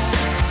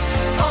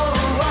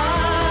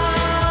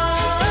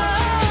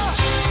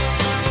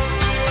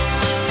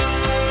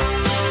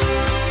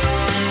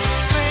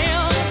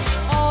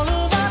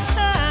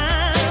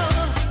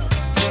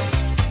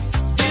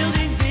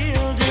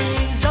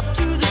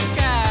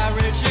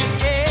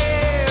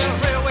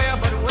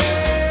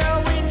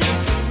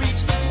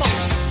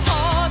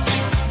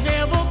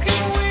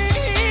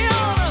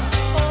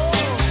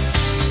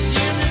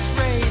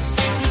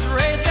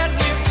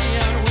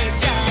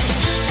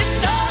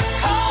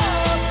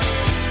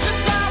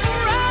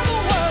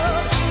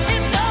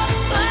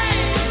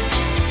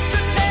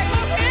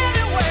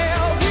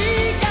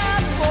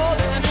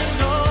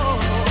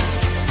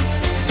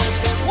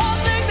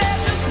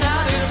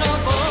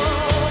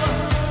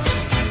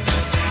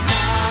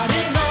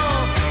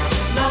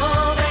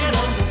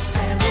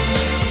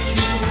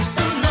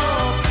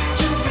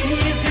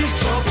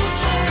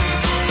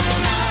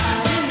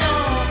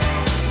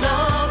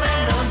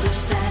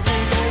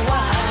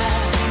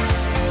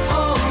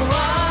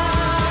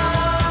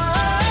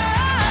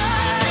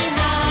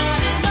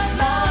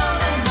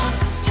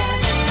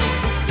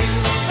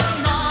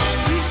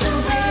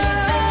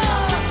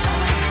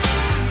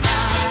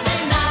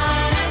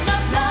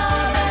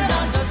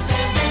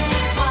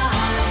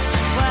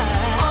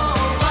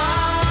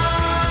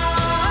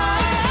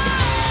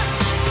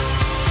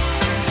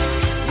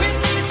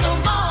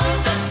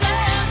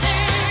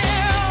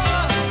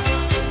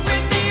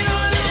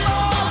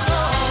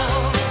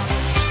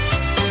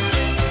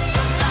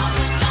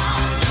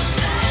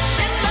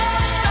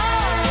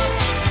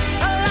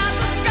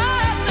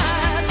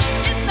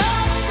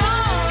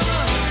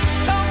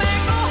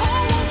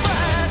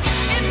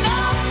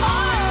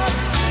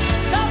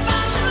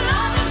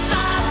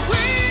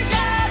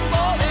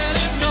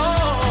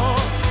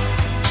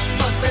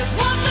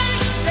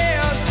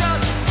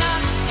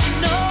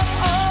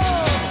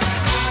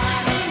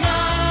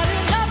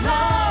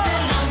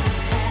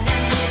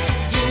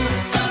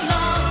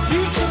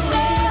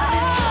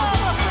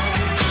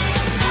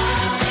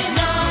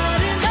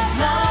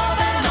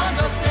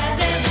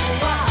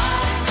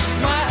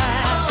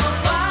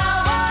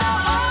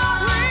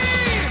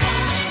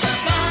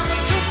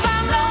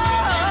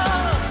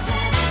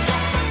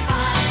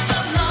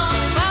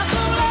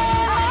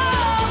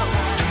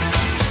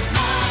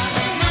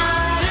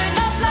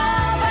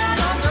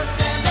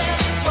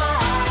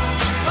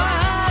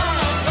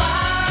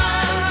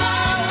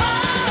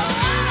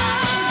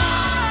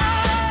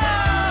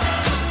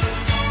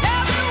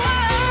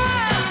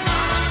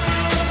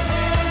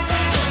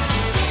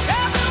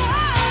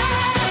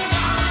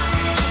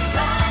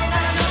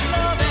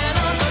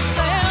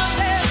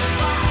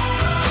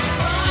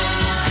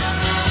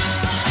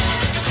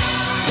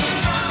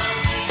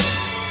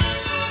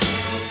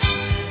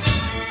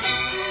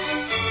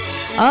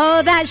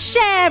 Oh, that's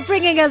Cher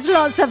bringing us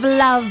lots of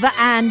love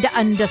and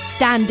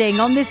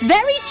understanding on this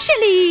very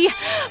chilly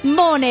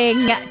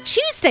morning,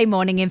 Tuesday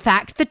morning, in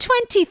fact, the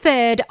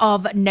 23rd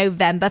of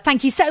November.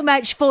 Thank you so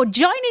much for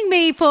joining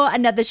me for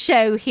another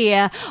show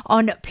here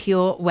on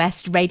Pure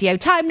West Radio.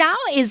 Time now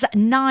is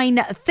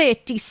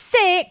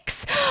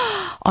 9:36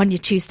 on your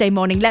Tuesday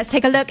morning. Let's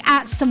take a look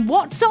at some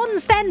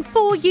what's-ons then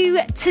for you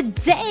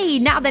today.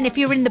 Now then, if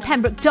you're in the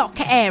Pembroke Dock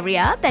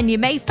area, then you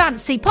may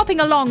fancy popping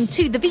along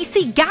to the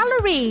VC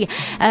Gallery.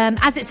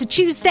 As it's a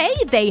Tuesday,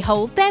 they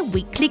hold their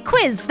weekly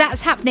quiz.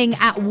 That's happening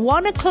at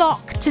 1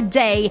 o'clock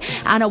today.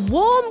 And a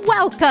warm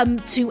welcome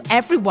to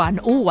everyone.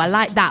 Oh, I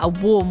like that, a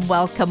warm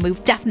welcome. We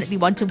definitely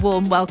want a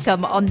warm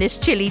welcome on this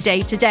chilly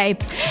day today.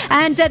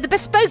 And the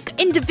Bespoke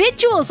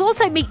Individuals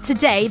also meet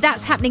today.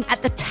 That's happening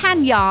at the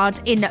Tan Yard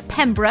in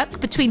Pembroke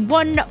between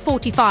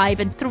 1:45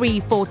 and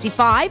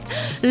 3:45.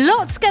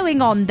 Lots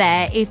going on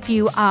there. If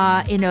you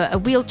are in a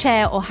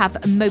wheelchair or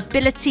have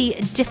mobility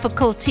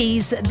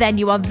difficulties, then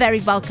you are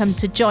very welcome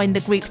to join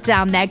the group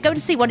down there. Go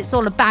and see what it's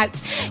all about.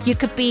 You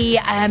could be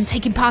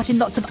taking part in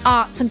lots of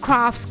arts and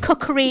crafts,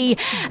 cookery,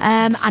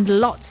 and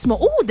lots more.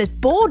 Oh, there's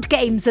board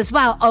games as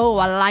well. Oh,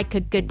 I like a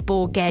good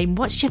board game.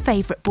 What's your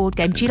favourite board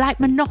game? Do you like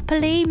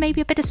Monopoly?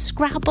 Maybe a bit of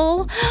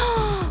Scrabble?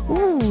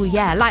 Oh,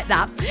 yeah, I like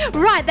that.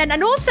 Right then,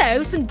 and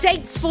also some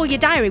dates for your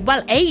diary.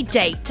 Well, a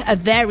date, a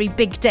very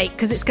big date,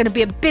 because it's going to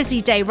be a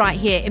busy day right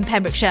here in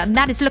Pembrokeshire, and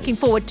that is looking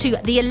forward to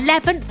the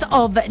 11th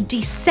of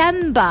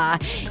December.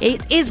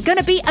 It is going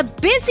to be a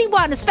busy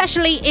one,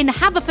 especially in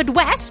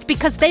Haverfordwest,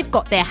 because they've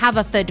got their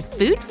Haverford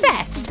Food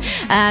Fest.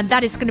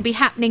 That is going to be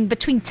happening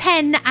between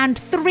 10 and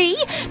 3.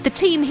 The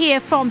team here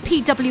from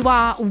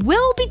PWR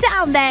will be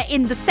down there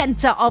in the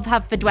centre of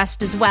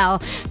Haverfordwest as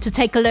well to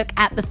take a look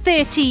at the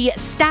 30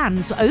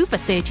 stands, over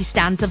 30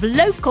 stands of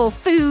local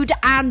food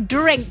and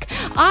drink.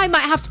 I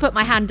might have to put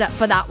my hand up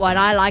for that one.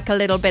 I like a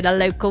little bit of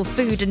local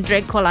food and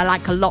drink. Well, I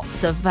like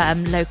lots of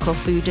local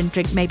food and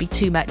drink, maybe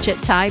too much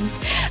at times.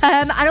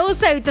 And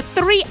also the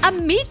Three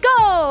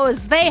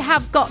Amigos. They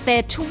have got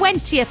their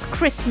 20th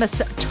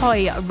Christmas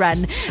toy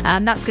run.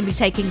 That's going to be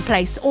taking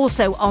place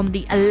also on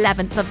the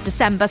 11th of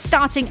December,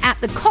 starting at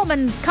the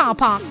Commons car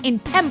park in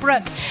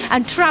Pembroke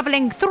and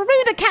travelling through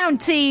the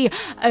county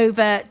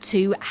over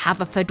to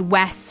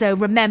Haverfordwest. So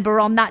remember,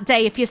 on that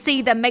day, if you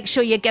see them, make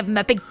sure you give them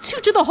a big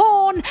toot of the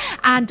horn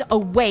and a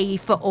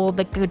wave for all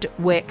the good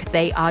work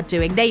they are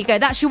doing. There you go.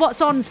 That's your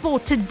What's Ons for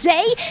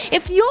today.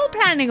 If you're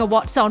planning a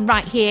What's On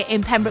right here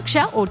in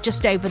Pembrokeshire or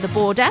just over the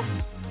border,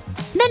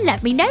 then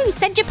let me know.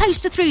 Send your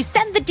poster through.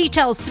 Send the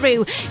details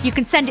through. You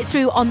can send it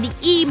through on the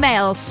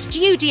email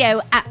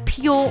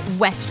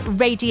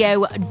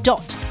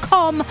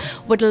studio@purewestradio.com.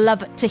 Would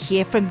love to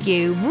hear from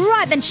you.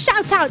 Right then,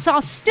 shout outs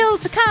are still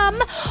to come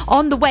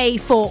on the way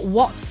for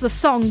What's the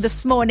Song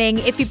this morning.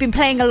 If you've been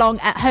playing along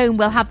at home,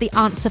 we'll have the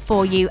answer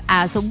for you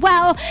as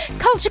well.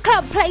 Culture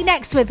Club play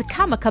next with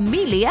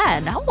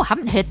Chameleon. Oh, I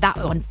haven't heard that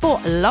one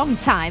for a long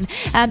time.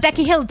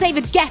 Becky Hill,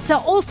 David Guetta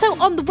also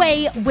on the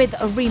way with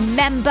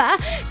Remember.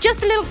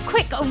 Just a little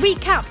quick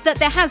recap that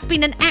there has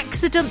been an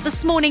accident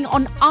this morning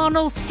on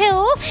Arnold's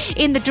Hill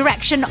in the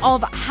direction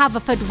of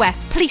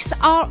Haverfordwest. Police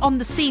are on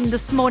the scene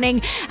this morning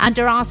and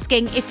are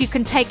asking if you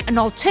can take an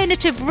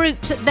alternative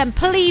route, then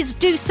please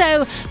do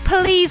so.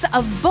 Please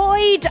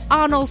avoid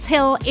Arnold's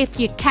Hill if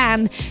you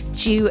can,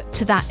 due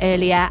to that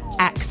earlier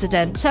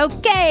accident.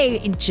 Okay,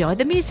 enjoy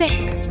the music.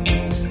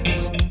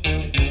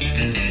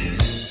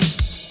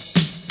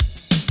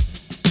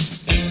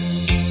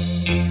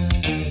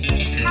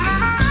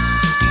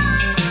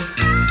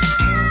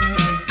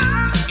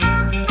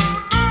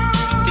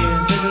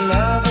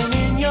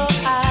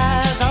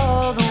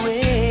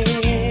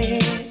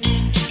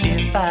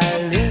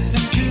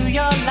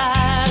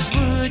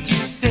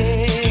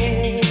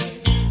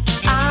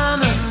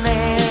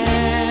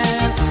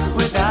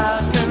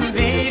 Without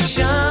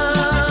conviction,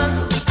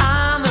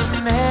 I'm a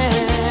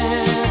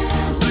man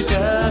who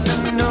does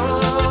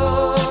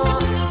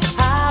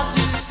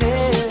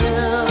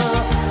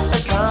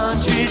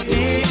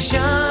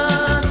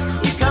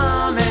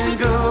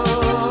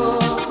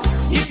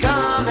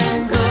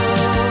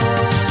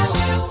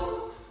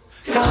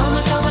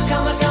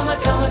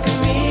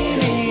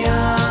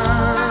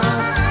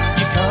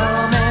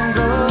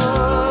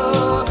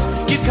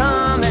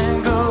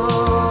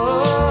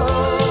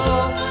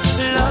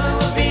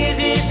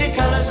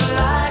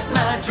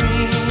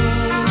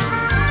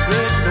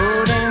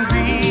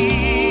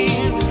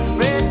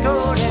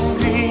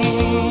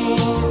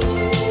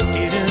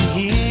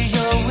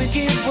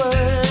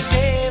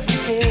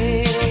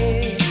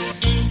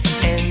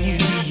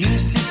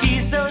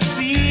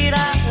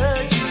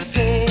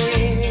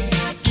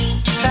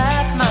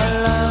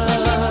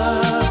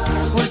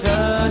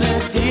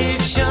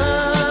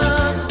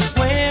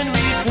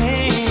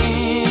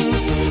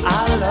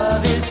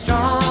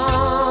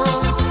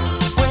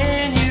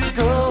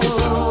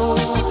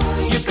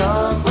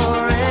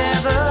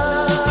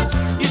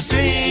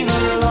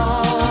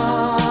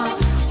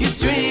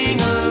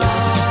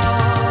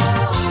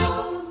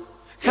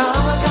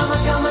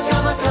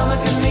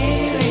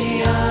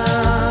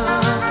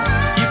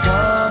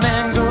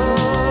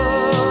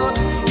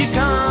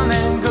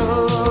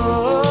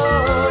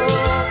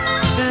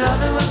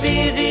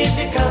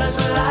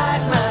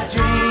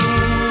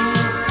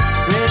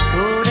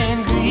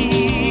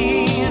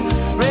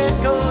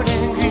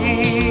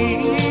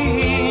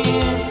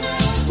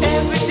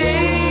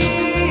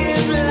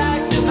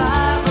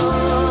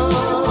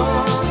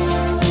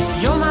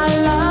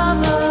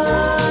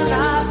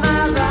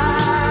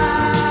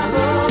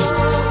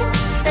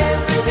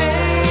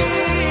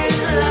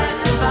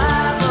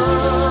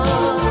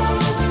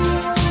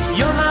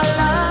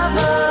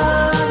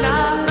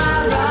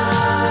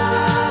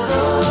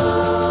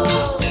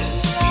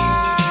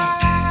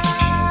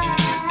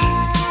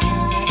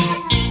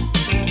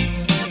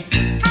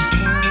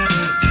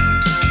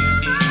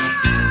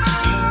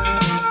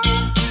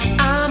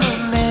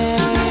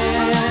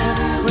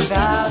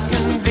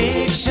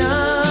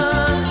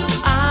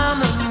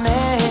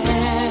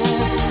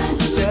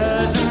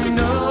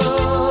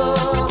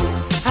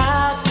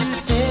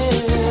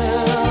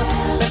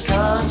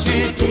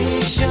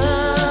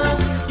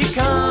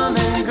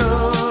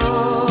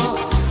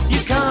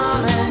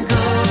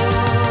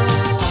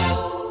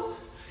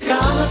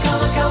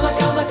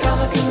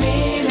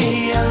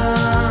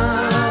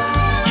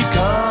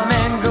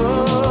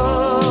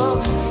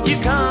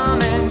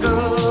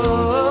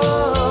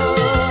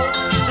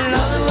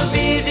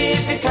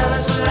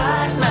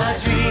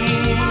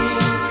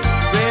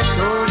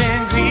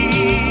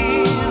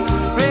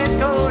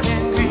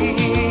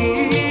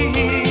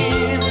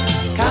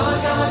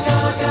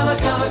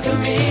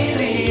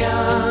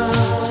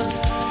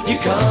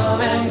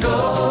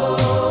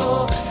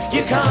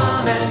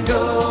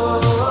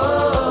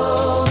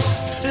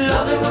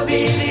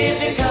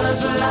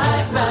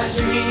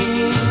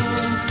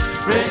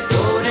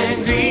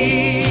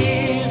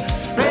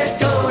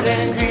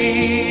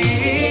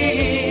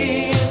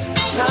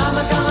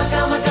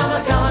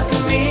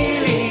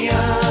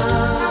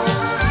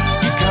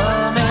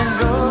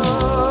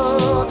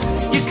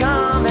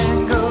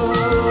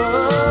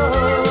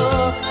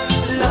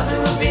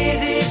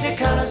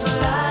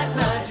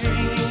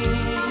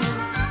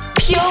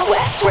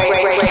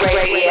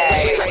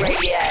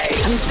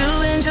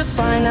just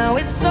fine, now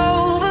it's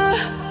over.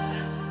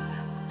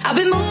 I've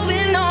been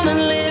moving on and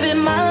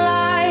living my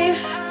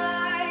life,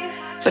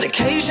 but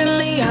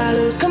occasionally I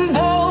lose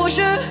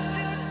composure,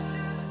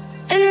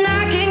 and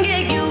I can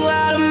get you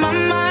out of my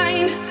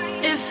mind.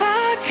 If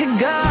I could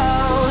go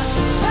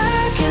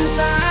back in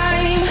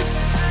time,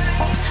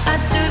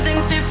 I'd do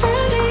things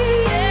differently,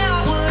 yeah, I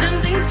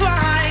wouldn't think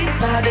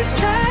twice. I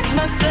distract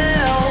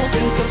myself,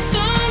 think of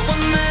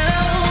someone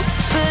else,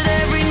 but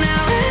every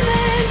now and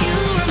then you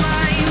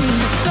remind me.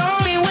 It's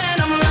only when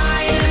I'm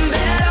lying in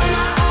bed on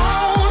my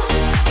own,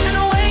 and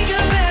I wake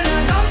up and I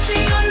don't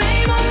see your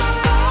name on my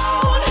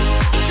phone.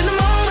 In the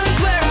moments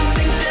where I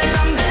think that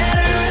I'm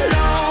better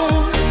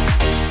alone,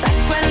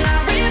 that's when I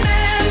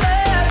remember,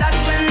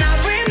 that's when I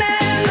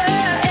remember.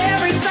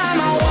 Every time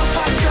I walk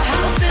past your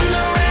house in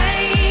the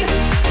rain,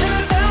 and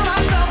I tell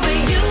myself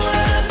that you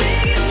were the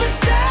biggest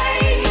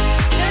mistake,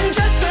 and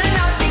just when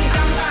I think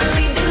I'm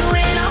finally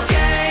doing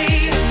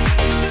okay,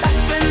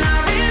 that's when I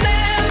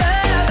remember,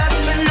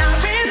 that's when I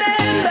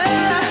remember.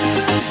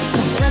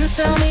 My friends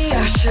tell me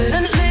I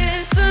shouldn't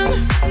listen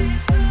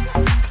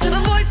to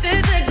the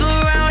voices that go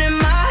round in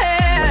my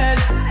head,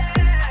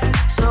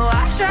 so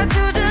I try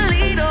to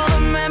delete all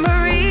the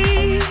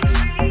memories,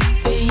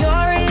 but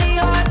you're really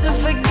hard to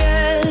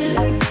forget.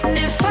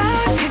 If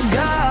I could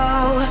go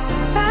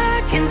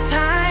back in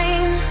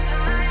time,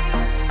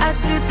 I'd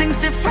do things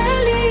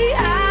differently,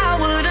 I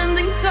wouldn't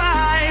think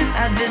twice.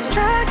 I'd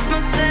distract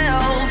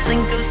myself,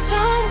 think of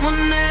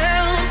someone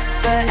else,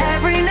 but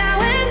every now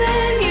and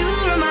then you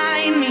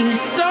remind me.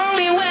 It's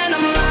only when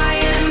I'm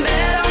lying in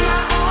bed on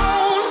my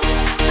own,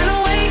 and I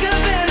wake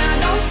up and I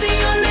don't see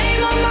your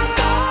name on my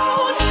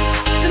phone.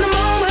 It's in the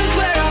moments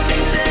where I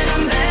think that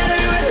I'm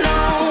better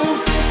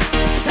alone,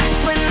 that's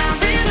when I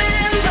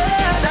remember,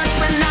 that's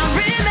when I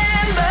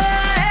remember.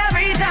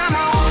 Every time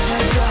I walk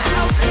past your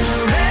house in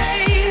the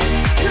rain,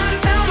 and I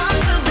tell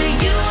myself that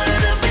you were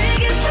the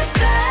biggest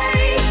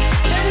mistake,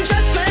 and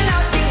just when I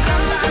think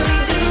I'm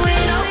finally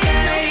doing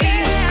okay,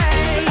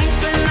 that's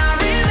when I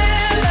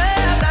remember,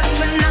 that's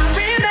when I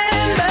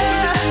remember.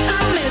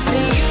 I'm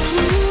missing you.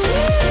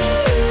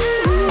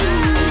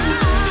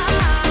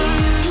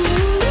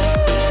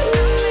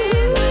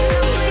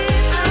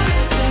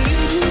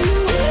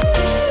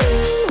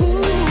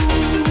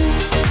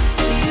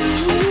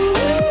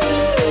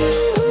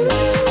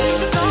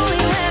 It's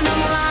only when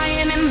I'm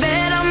lying in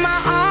bed on my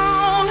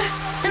own,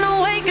 and I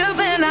wake up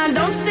and I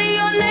don't see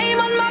your name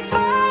on my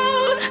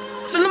phone.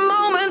 It's in the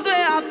moments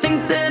where I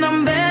think that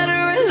I'm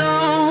better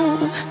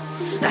alone,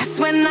 that's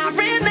when I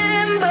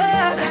remember,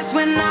 that's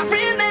when I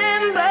remember.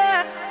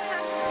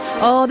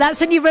 Oh, that's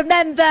when you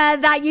remember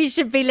that you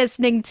should be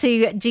listening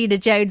to Gina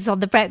Jones on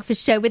The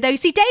Breakfast Show with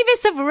OC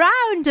Davis of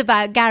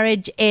Roundabout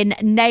Garage in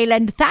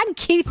Neyland.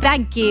 Thank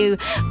you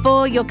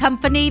for your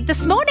company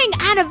this morning,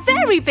 and a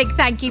very big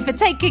thank you for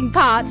taking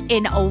part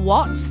in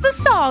What's the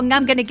Song.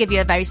 I'm going to give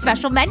you a very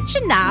special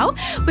mention now.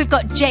 We've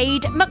got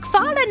Jade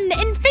McFarlane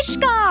in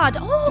Fishguard.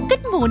 Oh,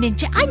 good morning.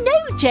 I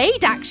know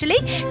Jade, actually.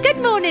 Good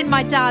morning,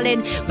 my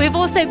darling. We've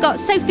also got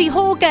Sophie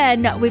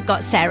Horgan. We've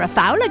got Sarah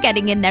Fowler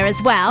getting in there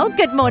as well.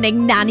 Good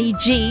morning, Nanny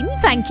Jean.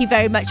 Thank you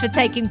very much for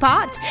taking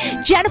part.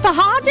 Jennifer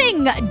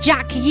Harding,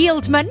 Jack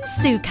Yieldman,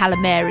 Sue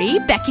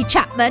Calamari, Becky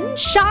Chapman,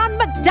 Sean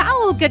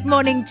McDowell. Good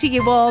morning to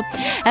you all.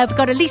 We've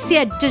got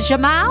Alicia de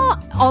Jamal,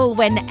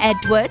 Olwen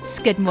Edwards.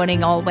 Good morning,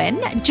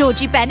 Olwen.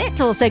 Georgie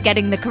Bennett also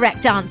getting the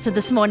correct answer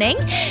this morning.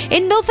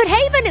 In Milford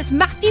Haven, it's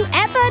Matthew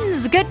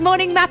Evans. Good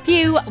morning,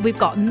 Matthew. We've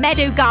got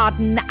Meadow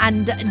Garden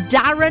and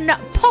Darren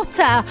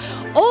Potter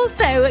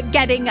also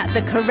getting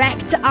the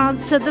correct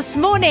answer this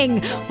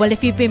morning. Well,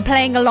 if you've been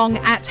playing along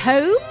at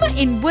home,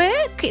 in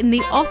work, in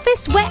the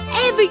office,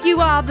 wherever you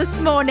are this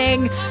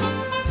morning,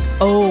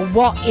 oh,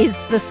 what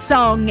is the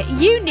song?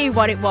 You knew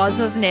what it was,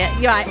 wasn't it?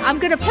 You're right, I'm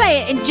going to play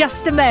it in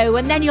just a mo,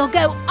 and then you'll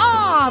go,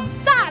 oh,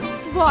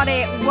 that's what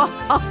it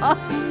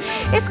was.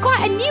 It's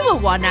quite a newer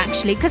one,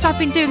 actually, because I've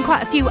been doing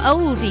quite a few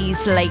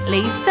oldies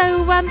lately.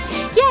 So,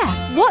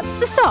 yeah, What's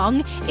the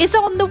Song is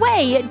on the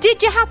way.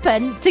 Did you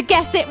happen to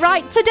guess it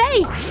right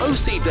today?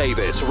 OC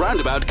Davis,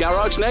 Roundabout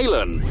Garage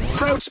Neyland.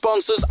 Proud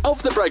sponsors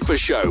of The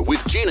Breakfast Show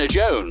with Gina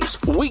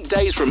Jones.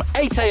 Weekdays from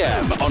 8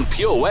 a.m. on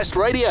Pure West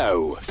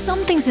Radio. Some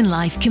things in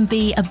life can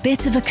be a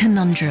bit of a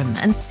conundrum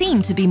and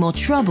seem to be more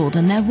trouble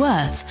than they're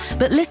worth.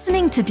 But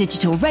listening to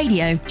digital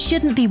radio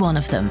shouldn't be one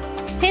of them.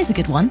 Here's a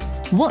good one.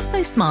 What's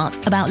so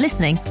smart about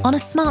listening on a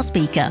smart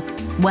speaker?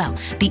 Well,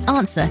 the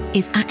answer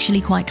is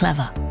actually quite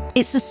clever.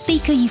 It's a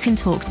speaker you can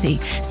talk to,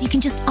 so you can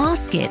just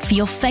ask it for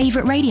your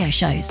favourite radio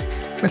shows.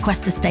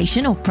 Request a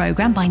station or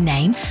programme by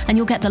name and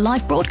you'll get the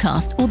live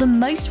broadcast or the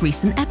most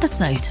recent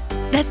episode.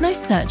 There's no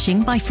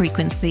searching by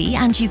frequency,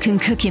 and you can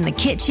cook in the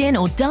kitchen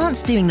or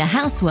dance doing the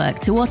housework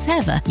to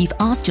whatever you've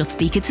asked your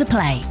speaker to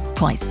play.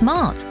 Quite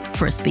smart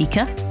for a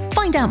speaker.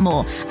 Find out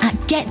more at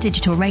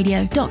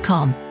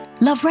getdigitalradio.com.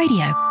 Love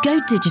radio? Go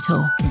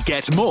digital.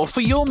 Get more for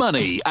your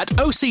money at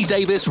OC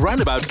Davis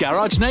Roundabout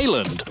Garage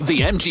Neyland, the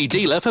MG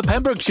dealer for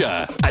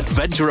Pembrokeshire.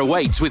 Adventure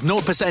awaits with 0%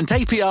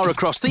 APR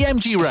across the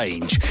MG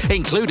range,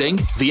 including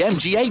the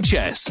MG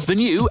HS, the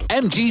new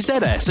MG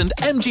ZS and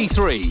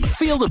MG3.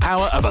 Feel the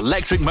power of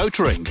electric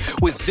motoring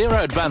with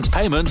zero advance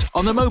payment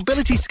on the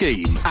mobility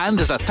scheme. And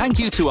as a thank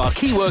you to our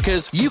key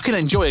workers, you can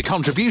enjoy a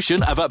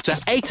contribution of up to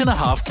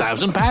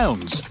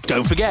 £8,500.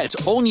 Don't forget,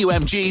 all new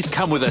MGs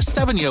come with a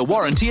 7-year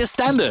warranty as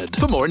standard.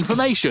 For more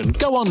information,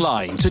 go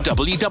online to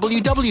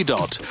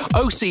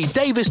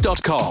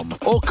www.ocdavis.com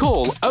or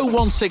call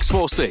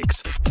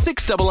 01646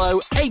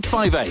 600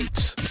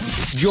 858.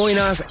 Join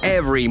us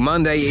every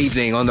Monday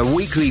evening on the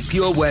weekly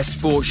Pure West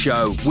Sports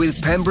Show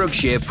with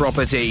Pembrokeshire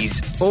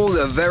Properties. All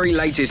the very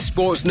latest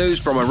sports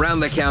news from around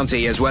the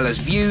county, as well as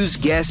views,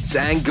 guests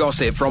and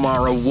gossip from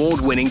our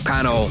award-winning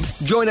panel.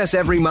 Join us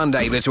every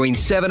Monday between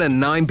 7 and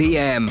 9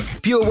 p.m.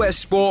 Pure West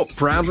Sport,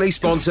 proudly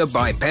sponsored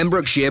by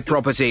Pembrokeshire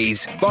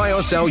Properties. Buy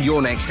or sell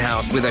your next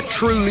house with a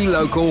truly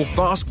local,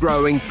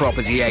 fast-growing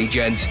property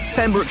agent.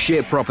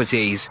 Pembrokeshire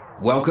Properties.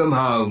 Welcome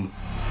home.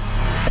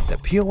 The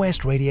Pure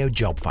West Radio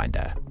Job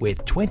Finder,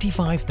 with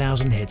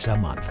 25,000 hits a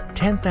month,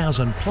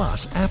 10,000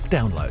 plus app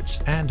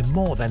downloads, and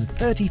more than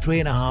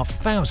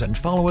 33,500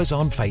 followers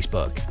on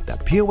Facebook. The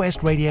Pure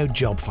West Radio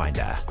Job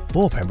Finder,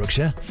 for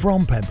Pembrokeshire,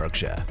 from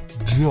Pembrokeshire.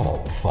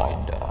 Job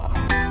Finder.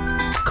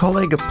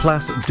 Coleg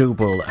Plas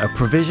Dwbl, a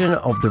provision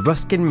of the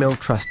Ruskin Mill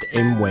Trust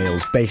in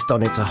Wales based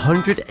on its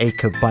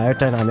 100-acre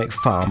biodynamic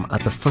farm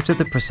at the foot of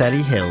the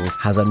Preseli Hills,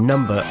 has a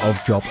number of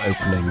job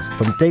openings.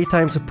 From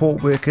daytime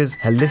support workers,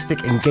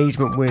 holistic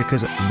engagement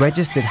workers,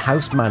 registered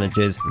house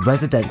managers,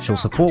 residential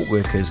support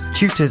workers,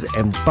 tutors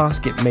in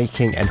basket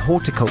making and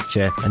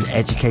horticulture, and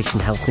education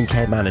health and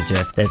care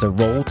manager, there's a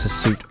role to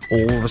suit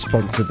all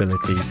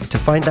responsibilities. To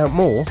find out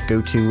more,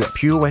 go to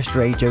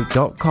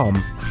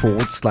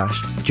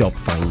purewestradio.com/job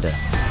finder.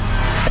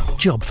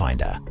 Job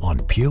Finder on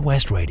Pure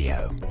West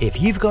Radio.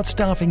 If you've got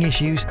staffing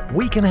issues,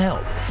 we can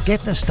help. Get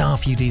the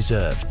staff you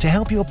deserve to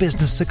help your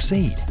business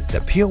succeed.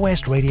 The Pure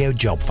West Radio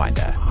Job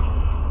Finder.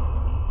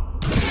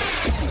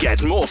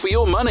 Get more for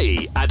your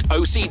money at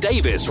OC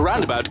Davis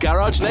Roundabout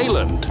Garage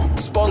Neyland,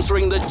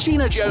 sponsoring the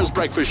Gina Jones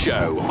Breakfast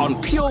Show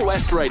on Pure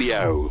West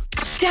Radio.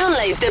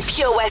 Download the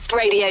Pure West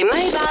Radio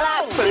mobile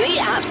app from the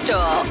App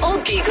Store or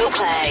Google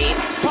Play.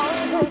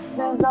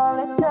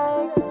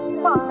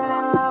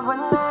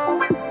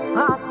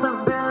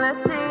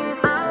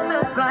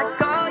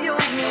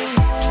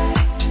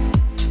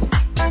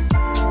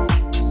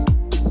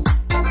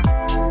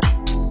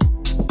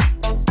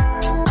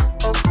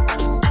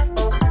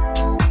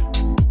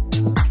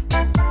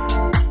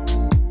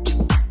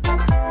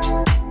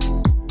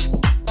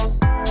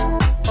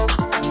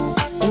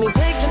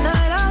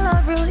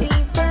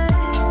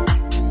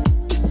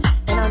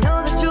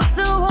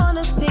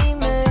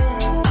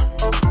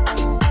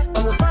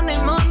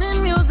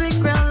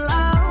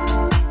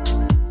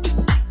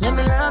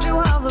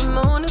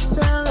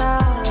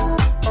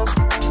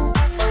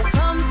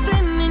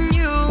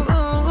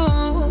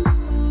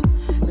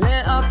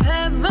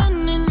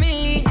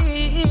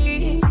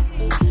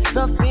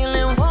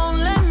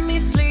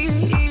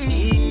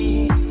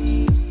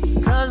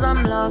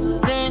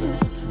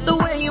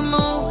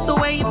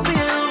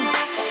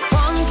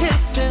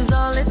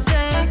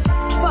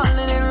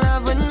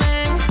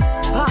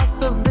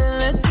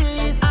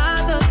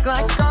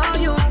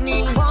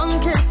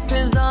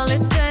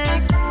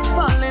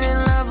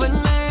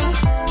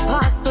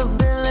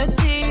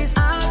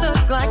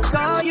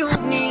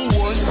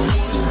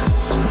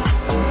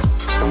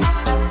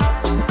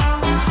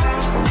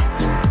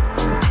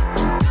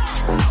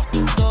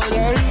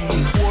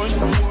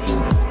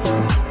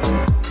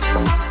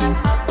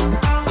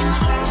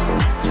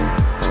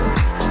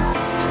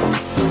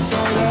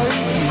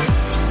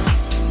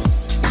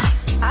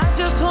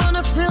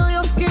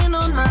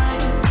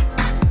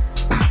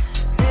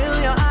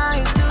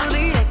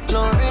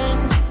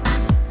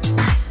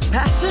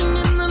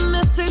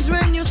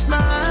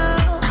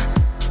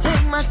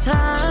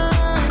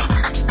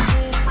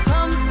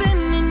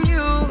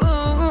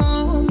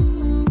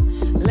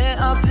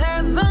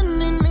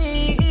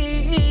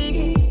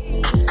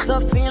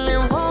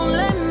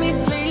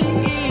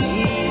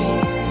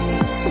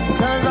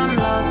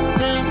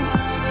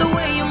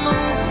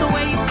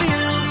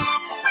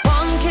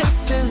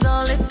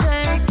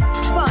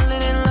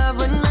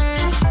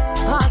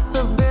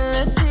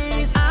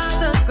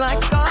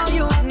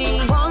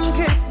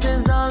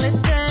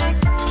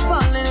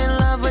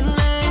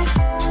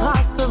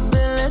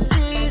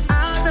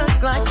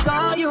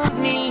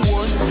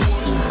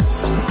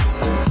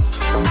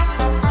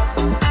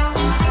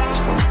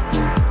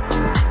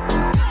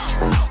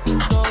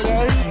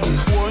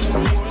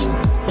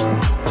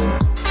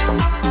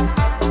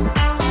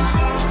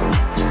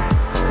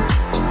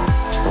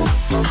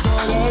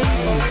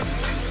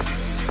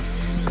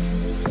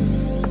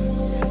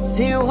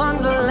 See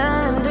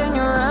wonderland in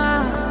your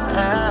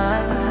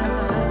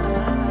eyes.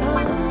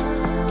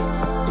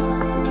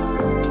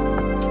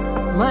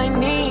 Might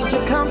need need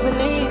your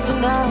company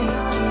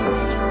tonight.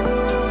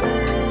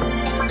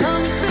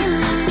 Something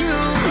in you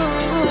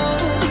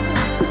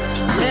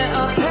lit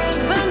up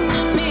heaven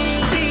in me.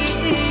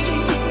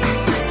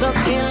 The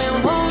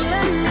feeling won't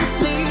let me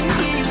sleep,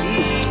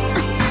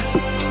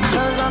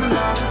 'cause I'm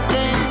lost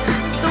in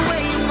the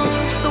way you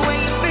move, the way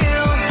you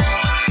feel.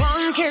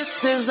 One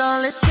kiss is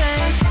all it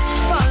takes.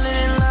 Falling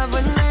in love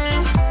with me.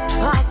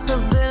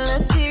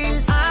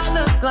 Possibilities. I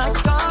look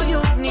like all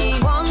you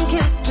need. One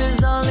kiss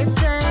is all it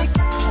takes.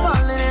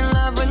 Falling in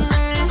love with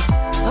me.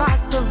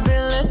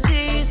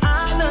 Possibilities. I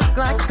look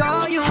like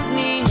all you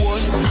need.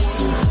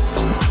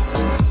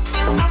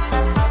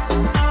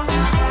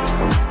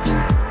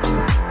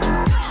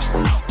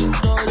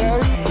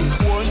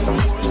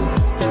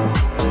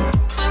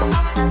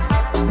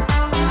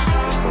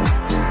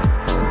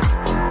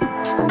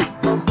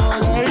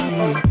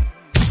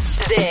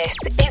 This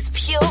is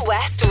Pure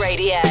West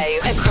Radio.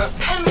 Across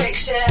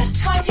Pembrokeshire,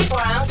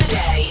 24 hours a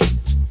day.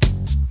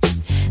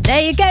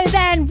 There you go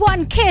then,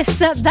 One Kiss.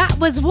 That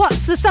was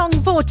What's the Song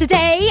for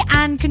today.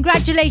 And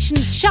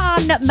congratulations,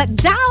 Sean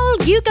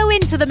McDowell. You go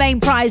into the main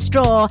prize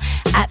draw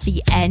at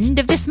the end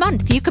of this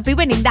month. You could be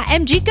winning that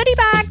MG goodie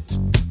bag.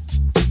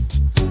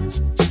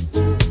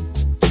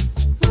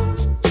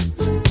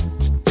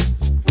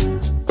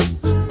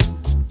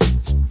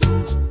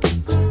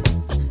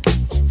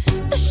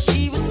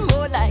 She was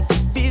more like a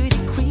beauty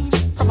queen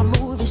from a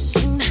movie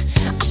scene.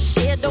 I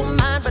said, don't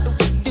mind, but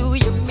what do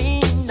you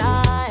mean?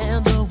 I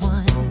am the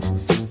one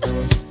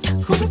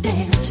who would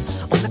dance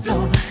on the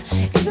floor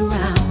and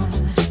around.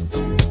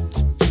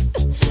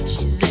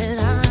 She said,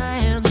 I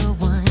am the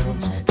one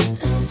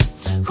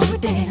who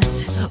would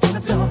dance on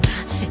the floor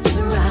and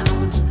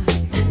around.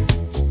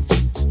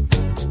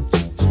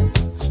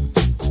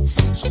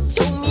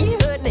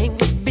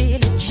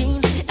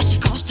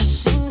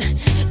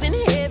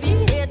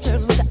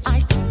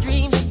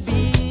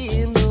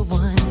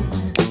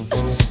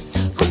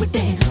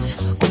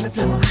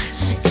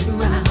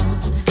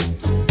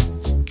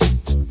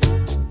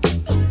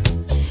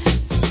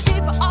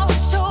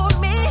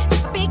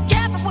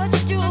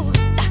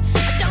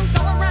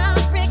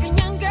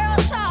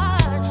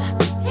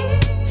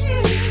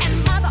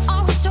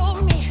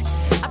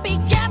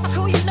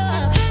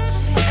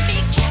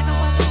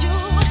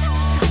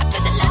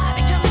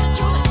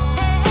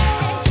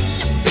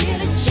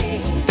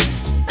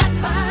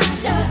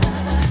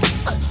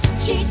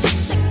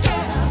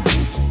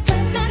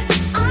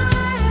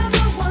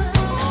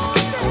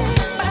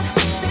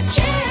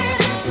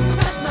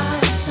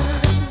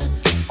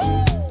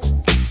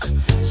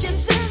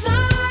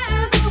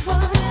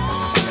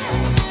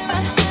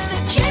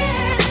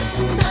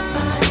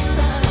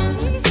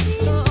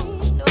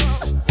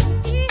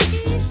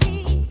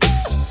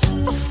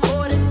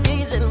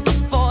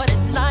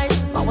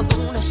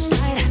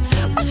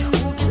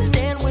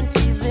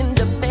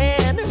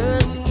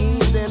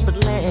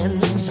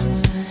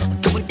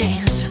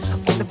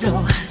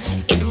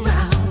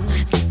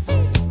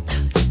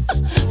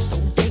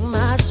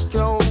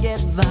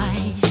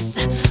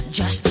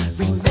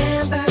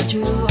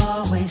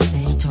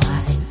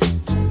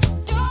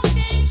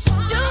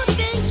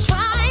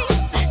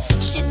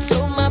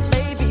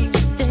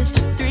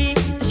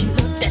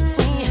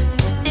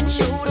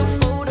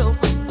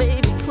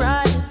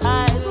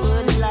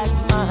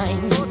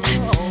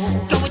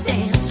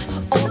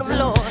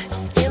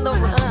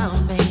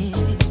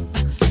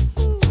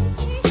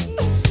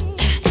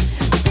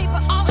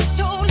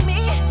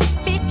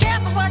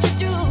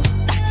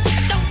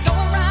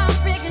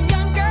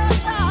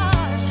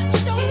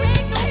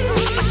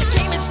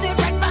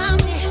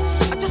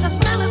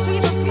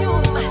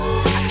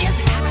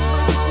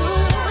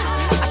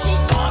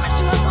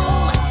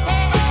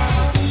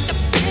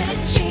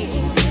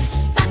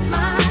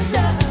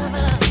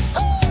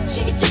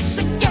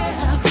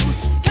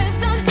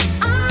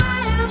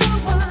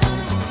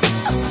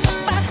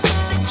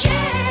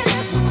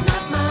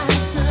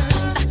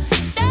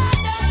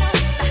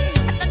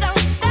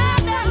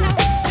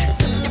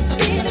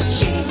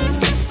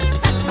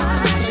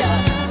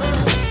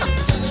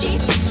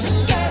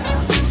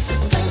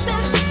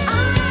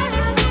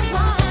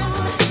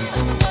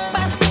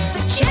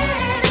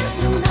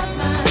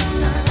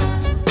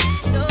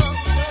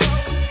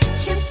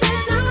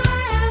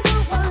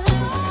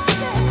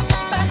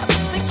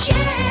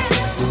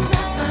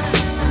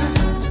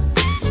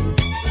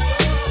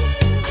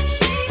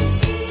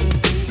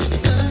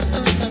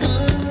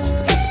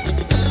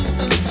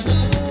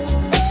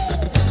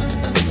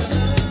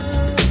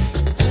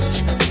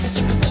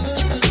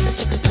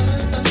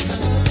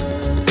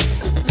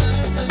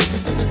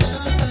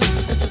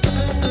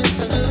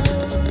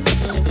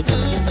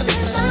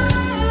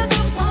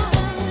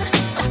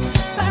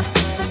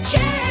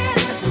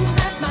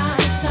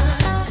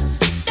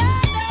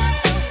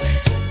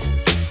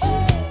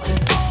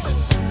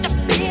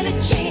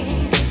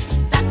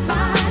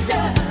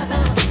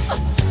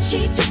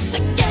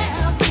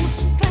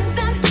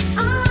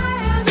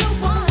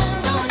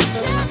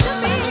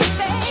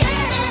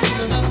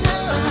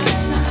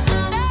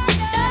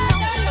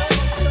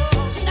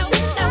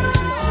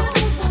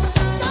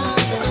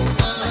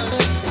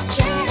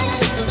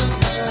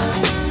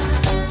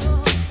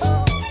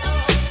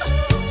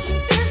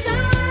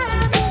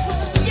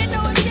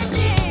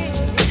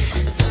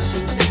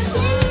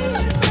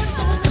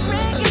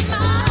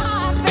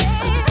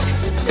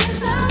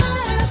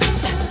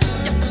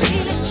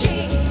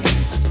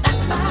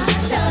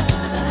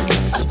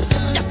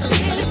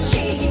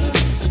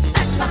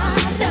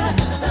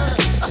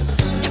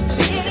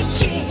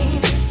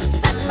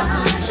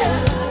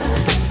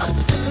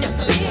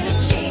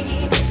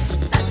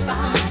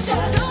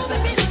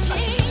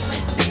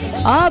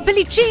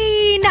 Billie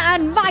Jean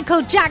and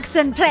Michael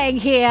Jackson playing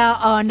here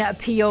on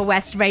Pure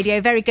West Radio.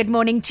 Very good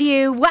morning to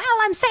you. Well,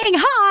 I'm saying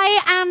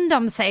hi and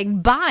I'm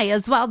saying bye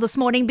as well this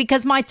morning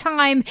because my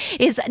time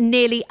is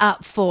nearly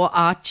up for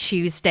our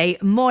Tuesday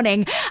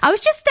morning. I was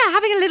just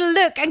having a little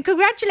look, and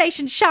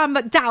congratulations Sean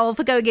McDowell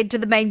for going into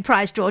the main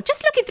prize draw.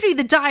 Just looking through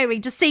the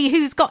diary to see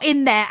who's got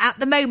in there at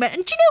the moment.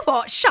 And do you know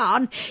what,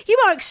 Sean? You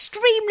are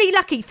extremely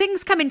lucky.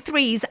 Things come in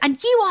threes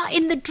and you are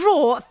in the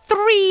draw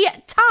 3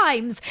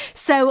 times.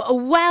 So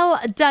well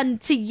done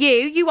to you.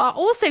 You are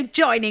also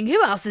joining,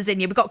 who else is in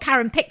here? We've got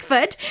Karen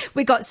Pickford,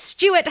 we've got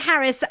Stuart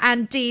Harris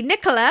and Dee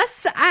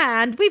Nicholas,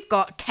 and we've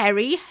got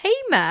Kerry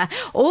Hamer,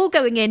 all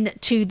going in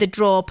to the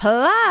draw.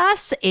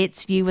 Plus,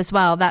 it's you as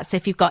well. That's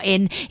if you've got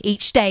in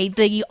each day.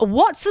 The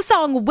What's the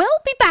Song will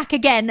be back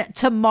again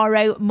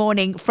tomorrow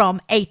morning from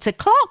 8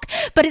 o'clock.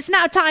 But it's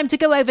now time to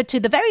go over to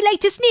the very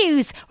latest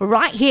news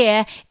right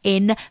here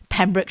in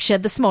Pembrokeshire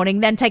this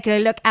morning. Then taking a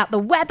look at the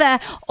weather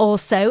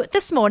also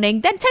this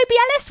morning. Then Toby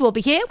Ellis will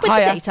be here with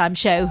the Daytime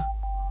Show.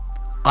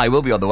 I will be on the